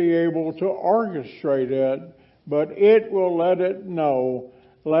not be able to orchestrate it, but it will let us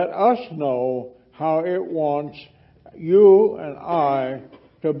know how it wants you and I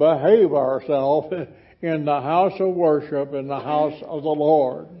to behave ourselves in the house of worship, in the house of the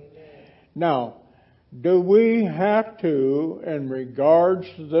Lord. Now, do we have to, in regards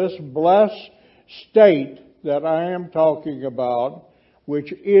to this blessed state that I am talking about,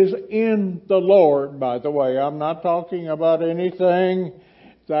 which is in the Lord, by the way, I'm not talking about anything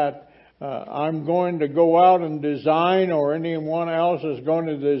that I'm going to go out and design or anyone else is going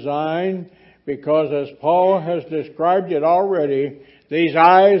to design, because as Paul has described it already, these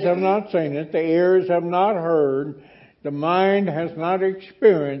eyes have not seen it, the ears have not heard, the mind has not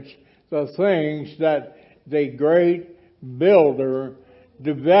experienced the things that the great builder,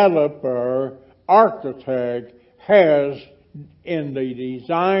 developer, architect has in the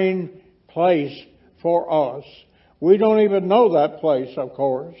design place for us. We don't even know that place, of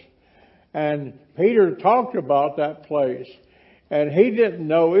course. And Peter talked about that place. And he didn't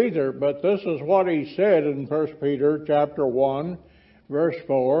know either, but this is what he said in 1 Peter chapter 1, verse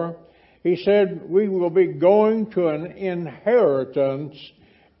 4. He said, we will be going to an inheritance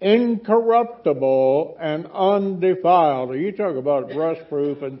incorruptible and undefiled. You talk about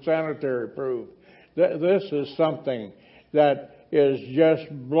rust-proof and sanitary proof. This is something that just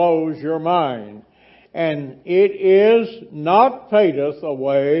blows your mind. And it is not fadeth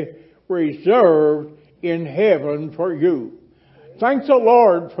away reserved in heaven for you. Thank the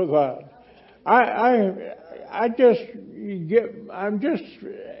Lord for that. I'm just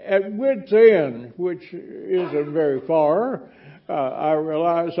at wit's end, which isn't very far. I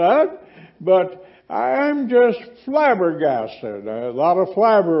realize that, but I'm just flabbergasted. A lot of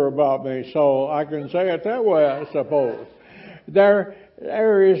flabber about me, so I can say it that way, I suppose. There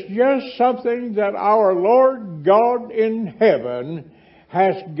is just something that our Lord God in heaven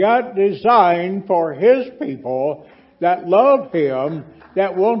has got designed for His people that love Him,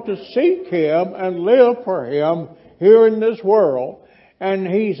 that want to seek Him and live for Him here in this world. And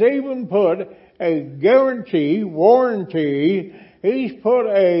He's even put a warranty, He's put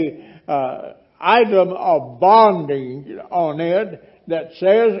a item of bonding on it that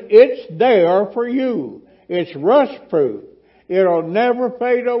says it's there for you. It's rust-proof. It'll never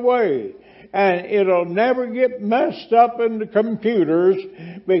fade away. And it'll never get messed up in the computers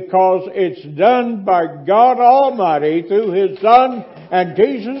because it's done by God Almighty through His Son and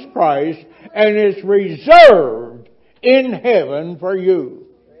Jesus Christ, and it's reserved in heaven for you.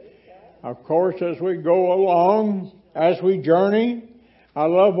 Of course, as we go along, as we journey, I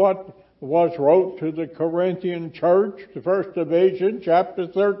love what was wrote to the Corinthian church, the first division, chapter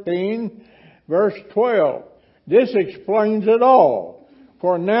 13, verse 12. This explains it all.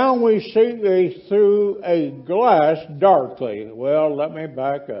 For now we see through a glass darkly. Well, let me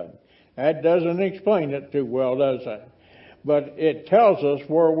back up. That doesn't explain it too well, does it? But it tells us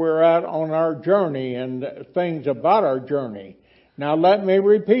where we're at on our journey and things about our journey. Now let me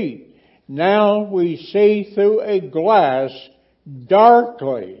repeat. Now we see through a glass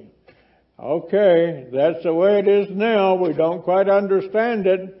darkly. Okay, that's the way it is now. We don't quite understand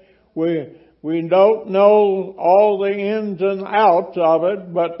it. We don't know all the ins and outs of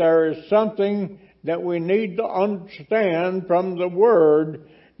it, but there is something that we need to understand from the Word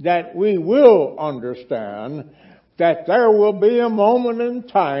that we will understand, that there will be a moment in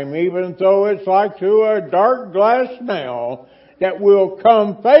time, even though it's like through a dark glass now, that we'll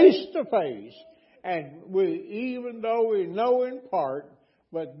come face to face. And even though we know in part,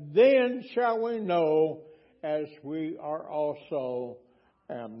 but then shall we know as we are also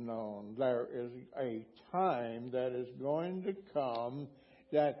am known. There is a time that is going to come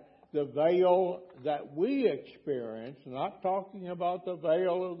that the veil that we experience, not talking about the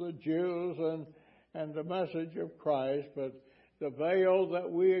veil of the Jews and the message of Christ, but the veil that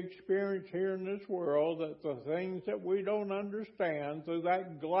we experience here in this world, that the things that we don't understand through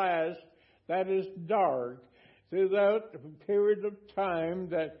that glass that is dark, through that period of time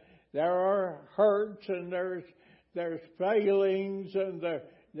that there are hurts and there's failings and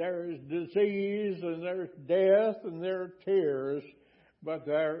there is disease and there's death and there are tears, but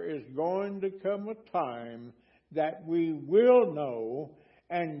there is going to come a time that we will know,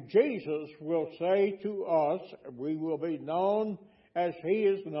 and Jesus will say to us, we will be known as He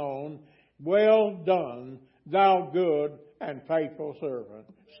is known, well done, thou good and faithful servant.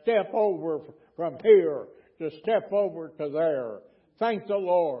 Step over from here to step over to there. Thank the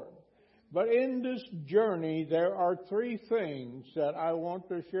Lord. But in this journey, there are three things that I want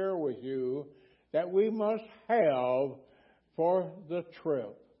to share with you that we must have for the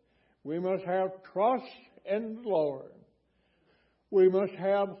trip. We must have trust in the Lord. We must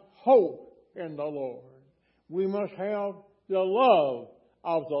have hope in the Lord. We must have the love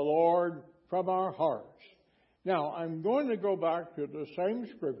of the Lord from our hearts. Now, I'm going to go back to the same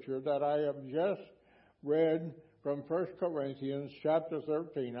scripture that I have just read from 1 Corinthians chapter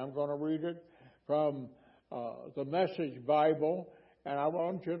 13. I'm going to read it from the Message Bible, and I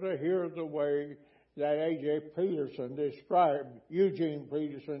want you to hear the way that Eugene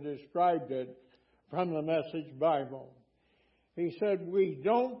Peterson described it from the Message Bible. He said, we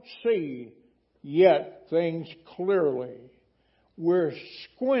don't see yet things clearly. We're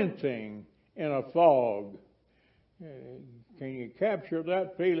squinting in a fog. Can you capture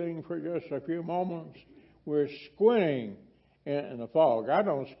that feeling for just a few moments? We're squinting in the fog. I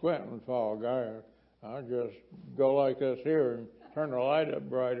don't squint in the fog. I just go like this here and turn the light up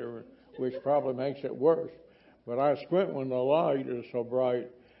brighter, which probably makes it worse. But I squint when the light is so bright,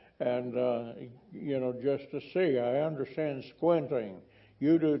 and just to see. I understand squinting.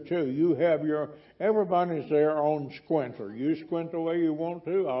 You do too. You have everybody's their own squinter. You squint the way you want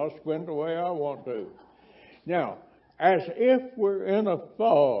to. I'll squint the way I want to. Now, as if we're in a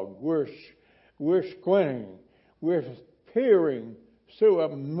fog, we're squinting. We're peering through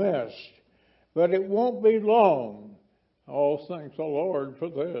a mist. But it won't be long. Oh, thank the Lord for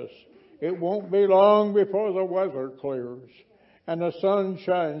this. It won't be long before the weather clears and the sun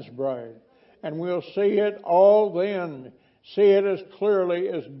shines bright. And we'll see it all then. see it as clearly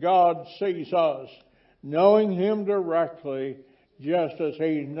as God sees us, knowing Him directly just as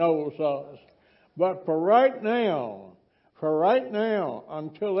He knows us. But for right now,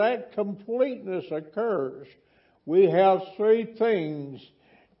 until that completeness occurs, we have three things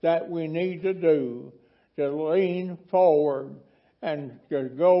that we need to do to lean forward and to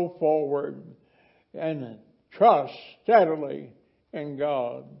go forward and trust steadily in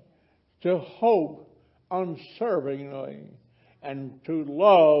God, to hope unswervingly, and to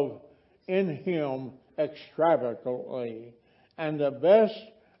love in Him extravagantly. And the best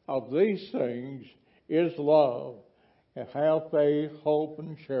of these things is love. Have faith, hope,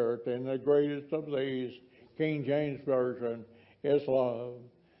 and charity. And the greatest of these, King James Version, is love.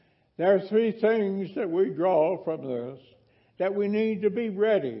 There are three things that we draw from this: that we need to be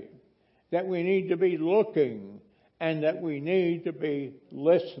ready, that we need to be looking, and that we need to be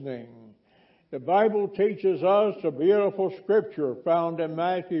listening. The Bible teaches us a beautiful scripture found in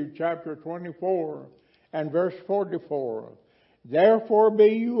Matthew chapter 24 and verse 44. Therefore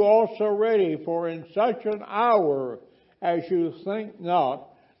be you also ready, for in such an hour as you think not,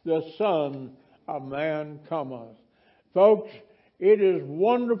 the Son of Man cometh. Folks, it is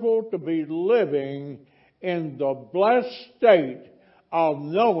wonderful to be living in the blessed state of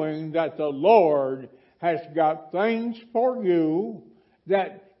knowing that the Lord has got things for you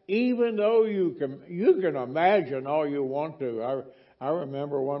that even though you can imagine all you want to. I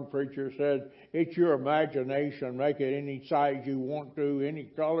remember one preacher said, it's your imagination. Make it any size you want to, any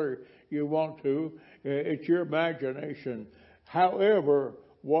color you want to. It's your imagination. However,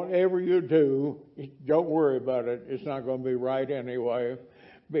 whatever you do, don't worry about it. It's not going to be right anyway.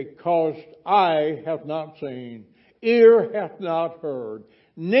 Because eye hath not seen, ear hath not heard,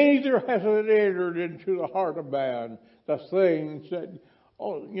 neither hath it entered into the heart of man the things that,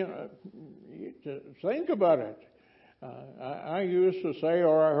 think about it. I used to say,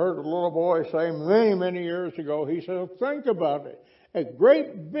 or I heard a little boy say many, many years ago, he said, think about it. A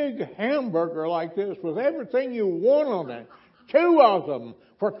great big hamburger like this with everything you want on it, 2 of them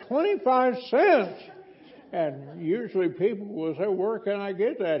for 25 cents. And usually people will say, where can I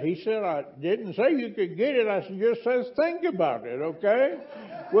get that? He said, I didn't say you could get it. I just said, think about it, okay?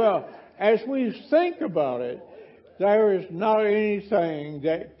 Well, as we think about it, there is not anything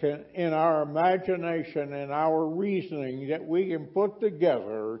that can, in our imagination and our reasoning, that we can put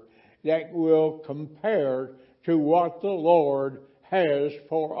together that will compare to what the Lord has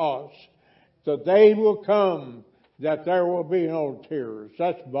for us. The day will come that there will be no tears.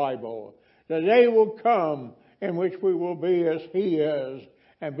 That's Bible. The day will come in which we will be as He is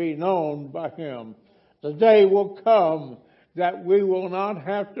and be known by Him. The day will come that we will not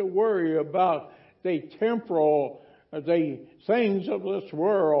have to worry about the temporal, the things of this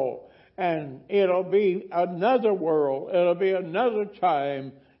world, and it'll be another world, it'll be another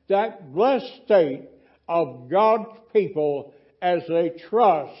time, that blessed state of God's people as they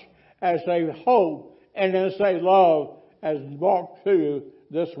trust, as they hope, and as they love, as they walk through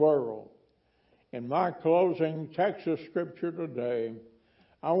this world. In my closing text of Scripture today,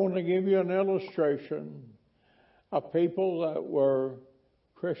 I want to give you an illustration of people that were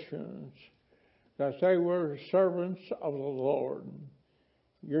Christians, that they were servants of the Lord.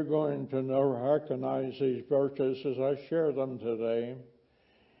 You're going to recognize these verses as I share them today.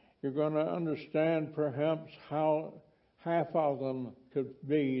 You're going to understand perhaps how half of them could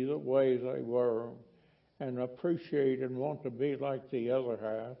be the way they were and appreciate and want to be like the other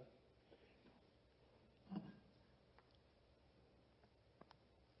half.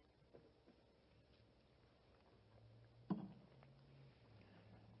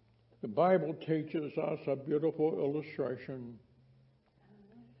 The Bible teaches us a beautiful illustration.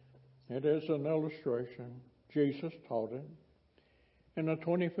 It is an illustration. Jesus taught it in the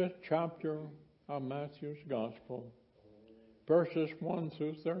 25th chapter of Matthew's Gospel, verses 1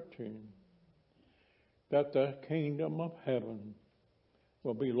 through 13, that the kingdom of heaven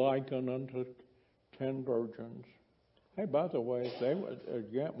will be likened unto 10 virgins. Hey, by the way, they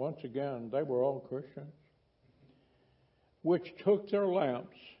were all Christians, which took their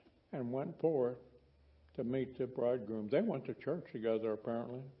lamps and went forth to meet the bridegroom. They went to church together,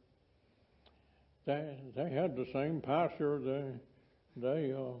 apparently. They had the same pastor.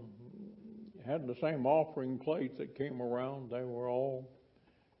 They had the same offering plate that came around. They were all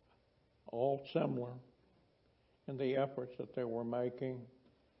similar in the efforts that they were making.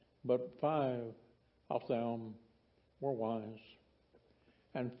 But 5 of them were wise,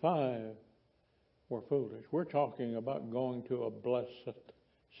 and 5 were foolish. We're talking about going to a blessed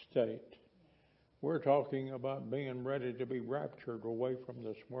state. We're talking about being ready to be raptured away from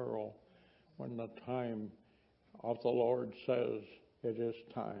this world when the time of the Lord says it is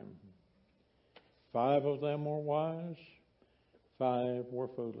time. 5 of them were wise, 5 were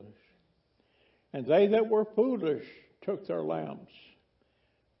foolish. And they that were foolish took their lamps,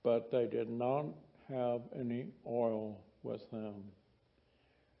 but they did not have any oil with them.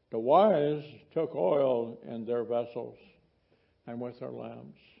 The wise took oil in their vessels and with their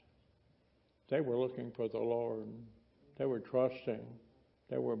lamps. They were looking for the Lord. They were trusting.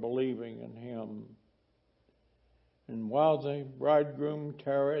 They were believing in Him. And while the bridegroom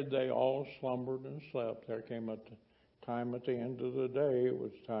tarried, they all slumbered and slept. There came a time at the end of the day, it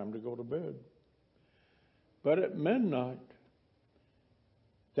was time to go to bed. But at midnight,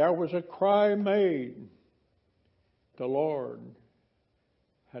 there was a cry made. The Lord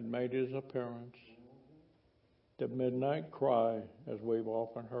had made His appearance. The midnight cry, as we've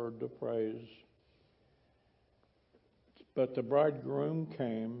often heard the phrase. But the bridegroom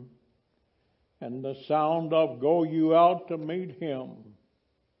came, and the sound of "Go you out to meet Him,"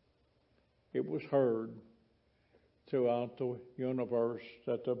 it was heard throughout the universe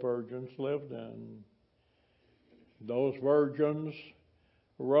that the virgins lived in. Those virgins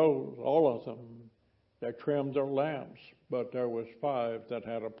rose, all of them. They trimmed their lamps, but there was 5 that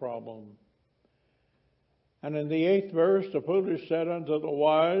had a problem. And in the 8th verse, the foolish said unto the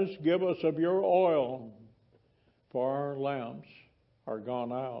wise, "Give us of your oil, for our lamps are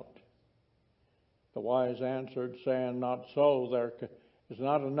gone out." The wise answered, saying, "Not so. There is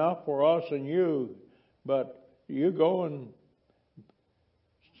not enough for us and you, but you go and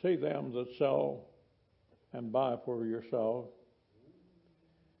see them that sell and buy for yourself."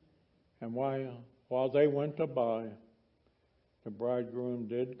 And while they went to buy, the bridegroom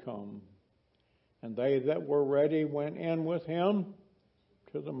did come. And they that were ready went in with him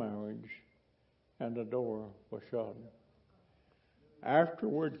to the marriage, and the door was shut.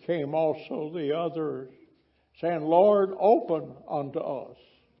 Afterward came also the others, saying, "Lord, open unto us."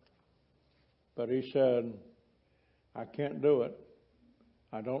 But he said, "I can't do it.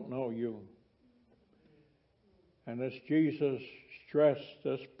 I don't know you." And as Jesus stressed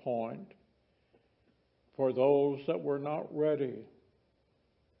this point, for those that were not ready,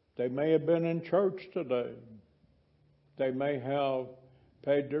 they may have been in church today. They may have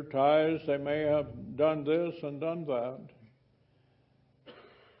paid their tithes. They may have done this and done that.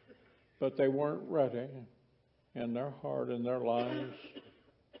 But they weren't ready in their heart, in their lives.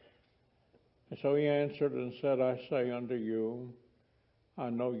 And so he answered and said, "I say unto you,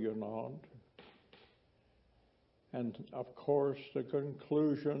 I know you not." And of course, the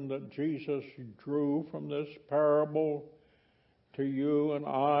conclusion that Jesus drew from this parable to you and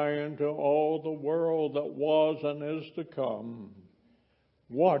I and to all the world that was and is to come: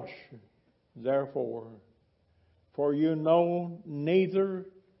 watch, therefore, for you know neither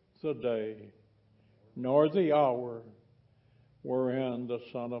the day nor the hour wherein the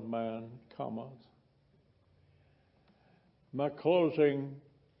Son of Man cometh. My closing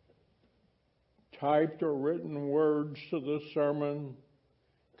typed or written words to this sermon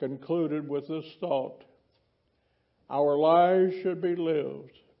concluded with this thought: our lives should be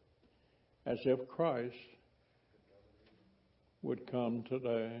lived as if Christ would come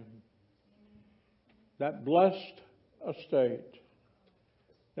today. That blessed estate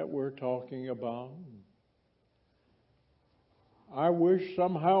that we're talking about, I wish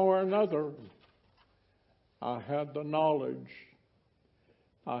somehow or another I had the knowledge,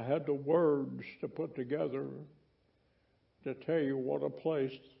 I had the words to put together to tell you what a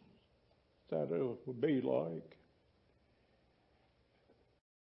place that it would be like.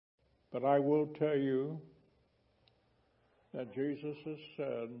 But I will tell you that Jesus has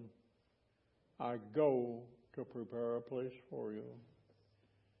said, "I go to prepare a place for you.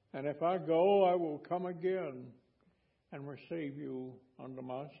 And if I go, I will come again and receive you unto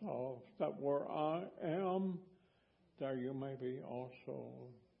myself, that where I am, there you may be also."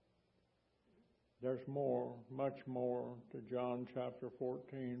 There's more, much more to John chapter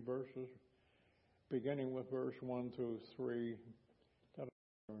 14, verses beginning with verse 1 through 3 that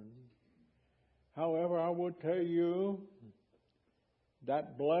I learned. However, I would tell you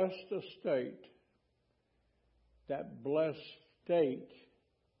that blessed estate, that blessed state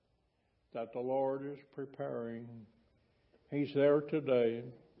that the Lord is preparing, He's there today.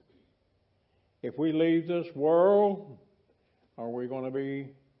 If we leave this world, are we going to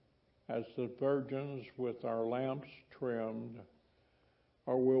be as the virgins with our lamps trimmed,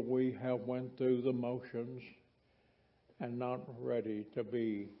 or will we have went through the motions and not ready to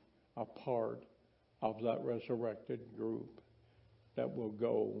be a part of that resurrected group that will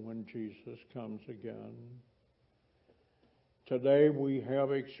go when Jesus comes again? Today we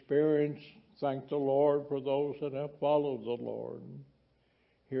have experienced thank the Lord for those that have followed the Lord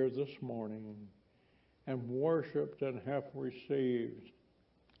here this morning and worshiped and have received.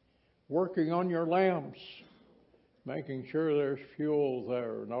 Working on your lamps, making sure there's fuel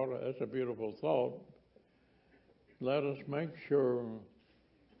there. That's a beautiful thought. Let us make sure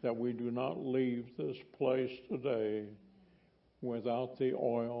that we do not leave this place today without the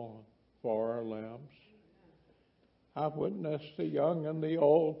oil for our lamps. I've witnessed the young and the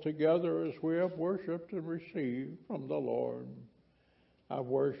old together as we have worshiped and received from the Lord. I've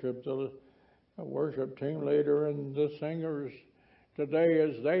worshiped the worship team leader and the singers today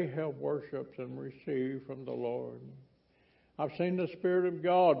as they have worshiped and received from the Lord. I've seen the Spirit of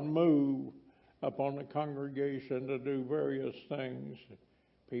God move upon the congregation to do various things.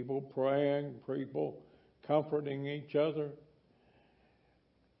 People praying, people comforting each other.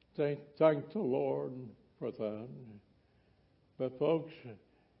 Thank the Lord for that. But folks,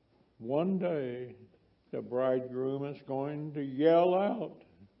 one day the bridegroom is going to yell out,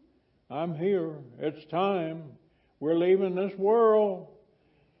 I'm here, it's time, we're leaving this world.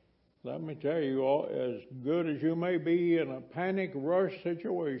 Let me tell you, all, as good as you may be in a panic rush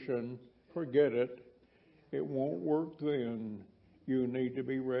situation, forget it. It won't work then. You need to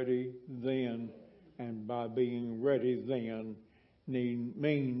be ready then. And by being ready then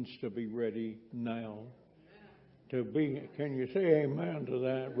means to be ready now. Can you say amen to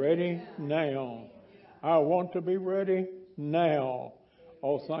that? Ready now. I want to be ready now.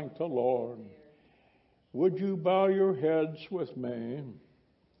 Oh, thank the Lord. Would you bow your heads with me?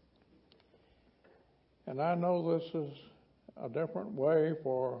 And I know this is a different way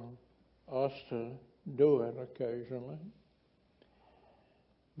for us to do it occasionally.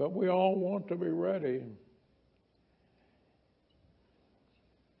 But we all want to be ready.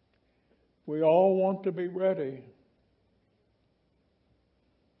 We all want to be ready.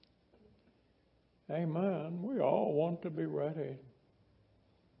 Amen. We all want to be ready.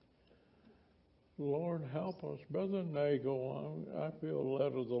 Lord, help us. Brother Nagel, I feel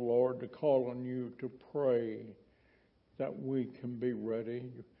led of the Lord to call on you to pray that we can be ready.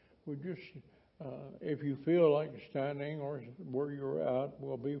 We just, if you feel like standing or where you're at,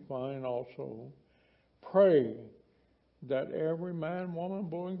 will be fine also. Pray that every man, woman,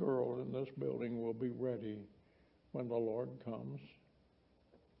 boy, and girl in this building will be ready when the Lord comes.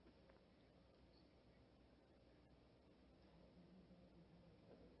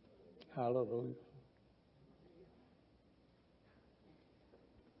 Hallelujah.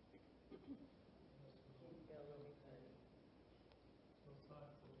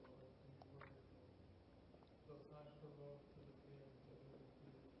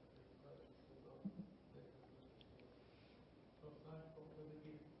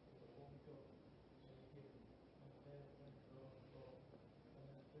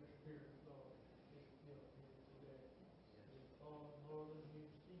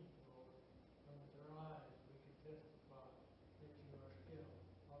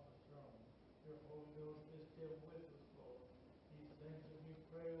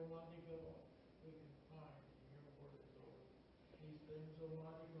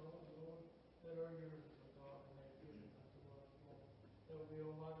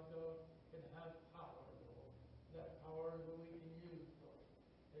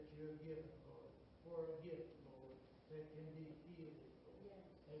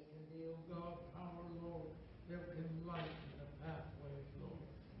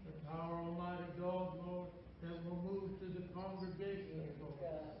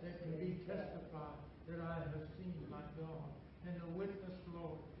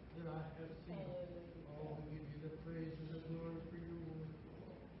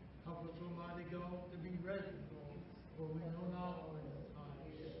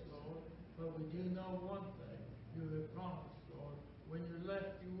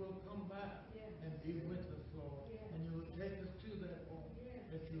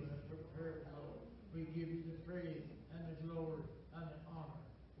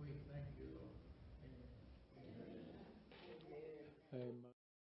 Amen.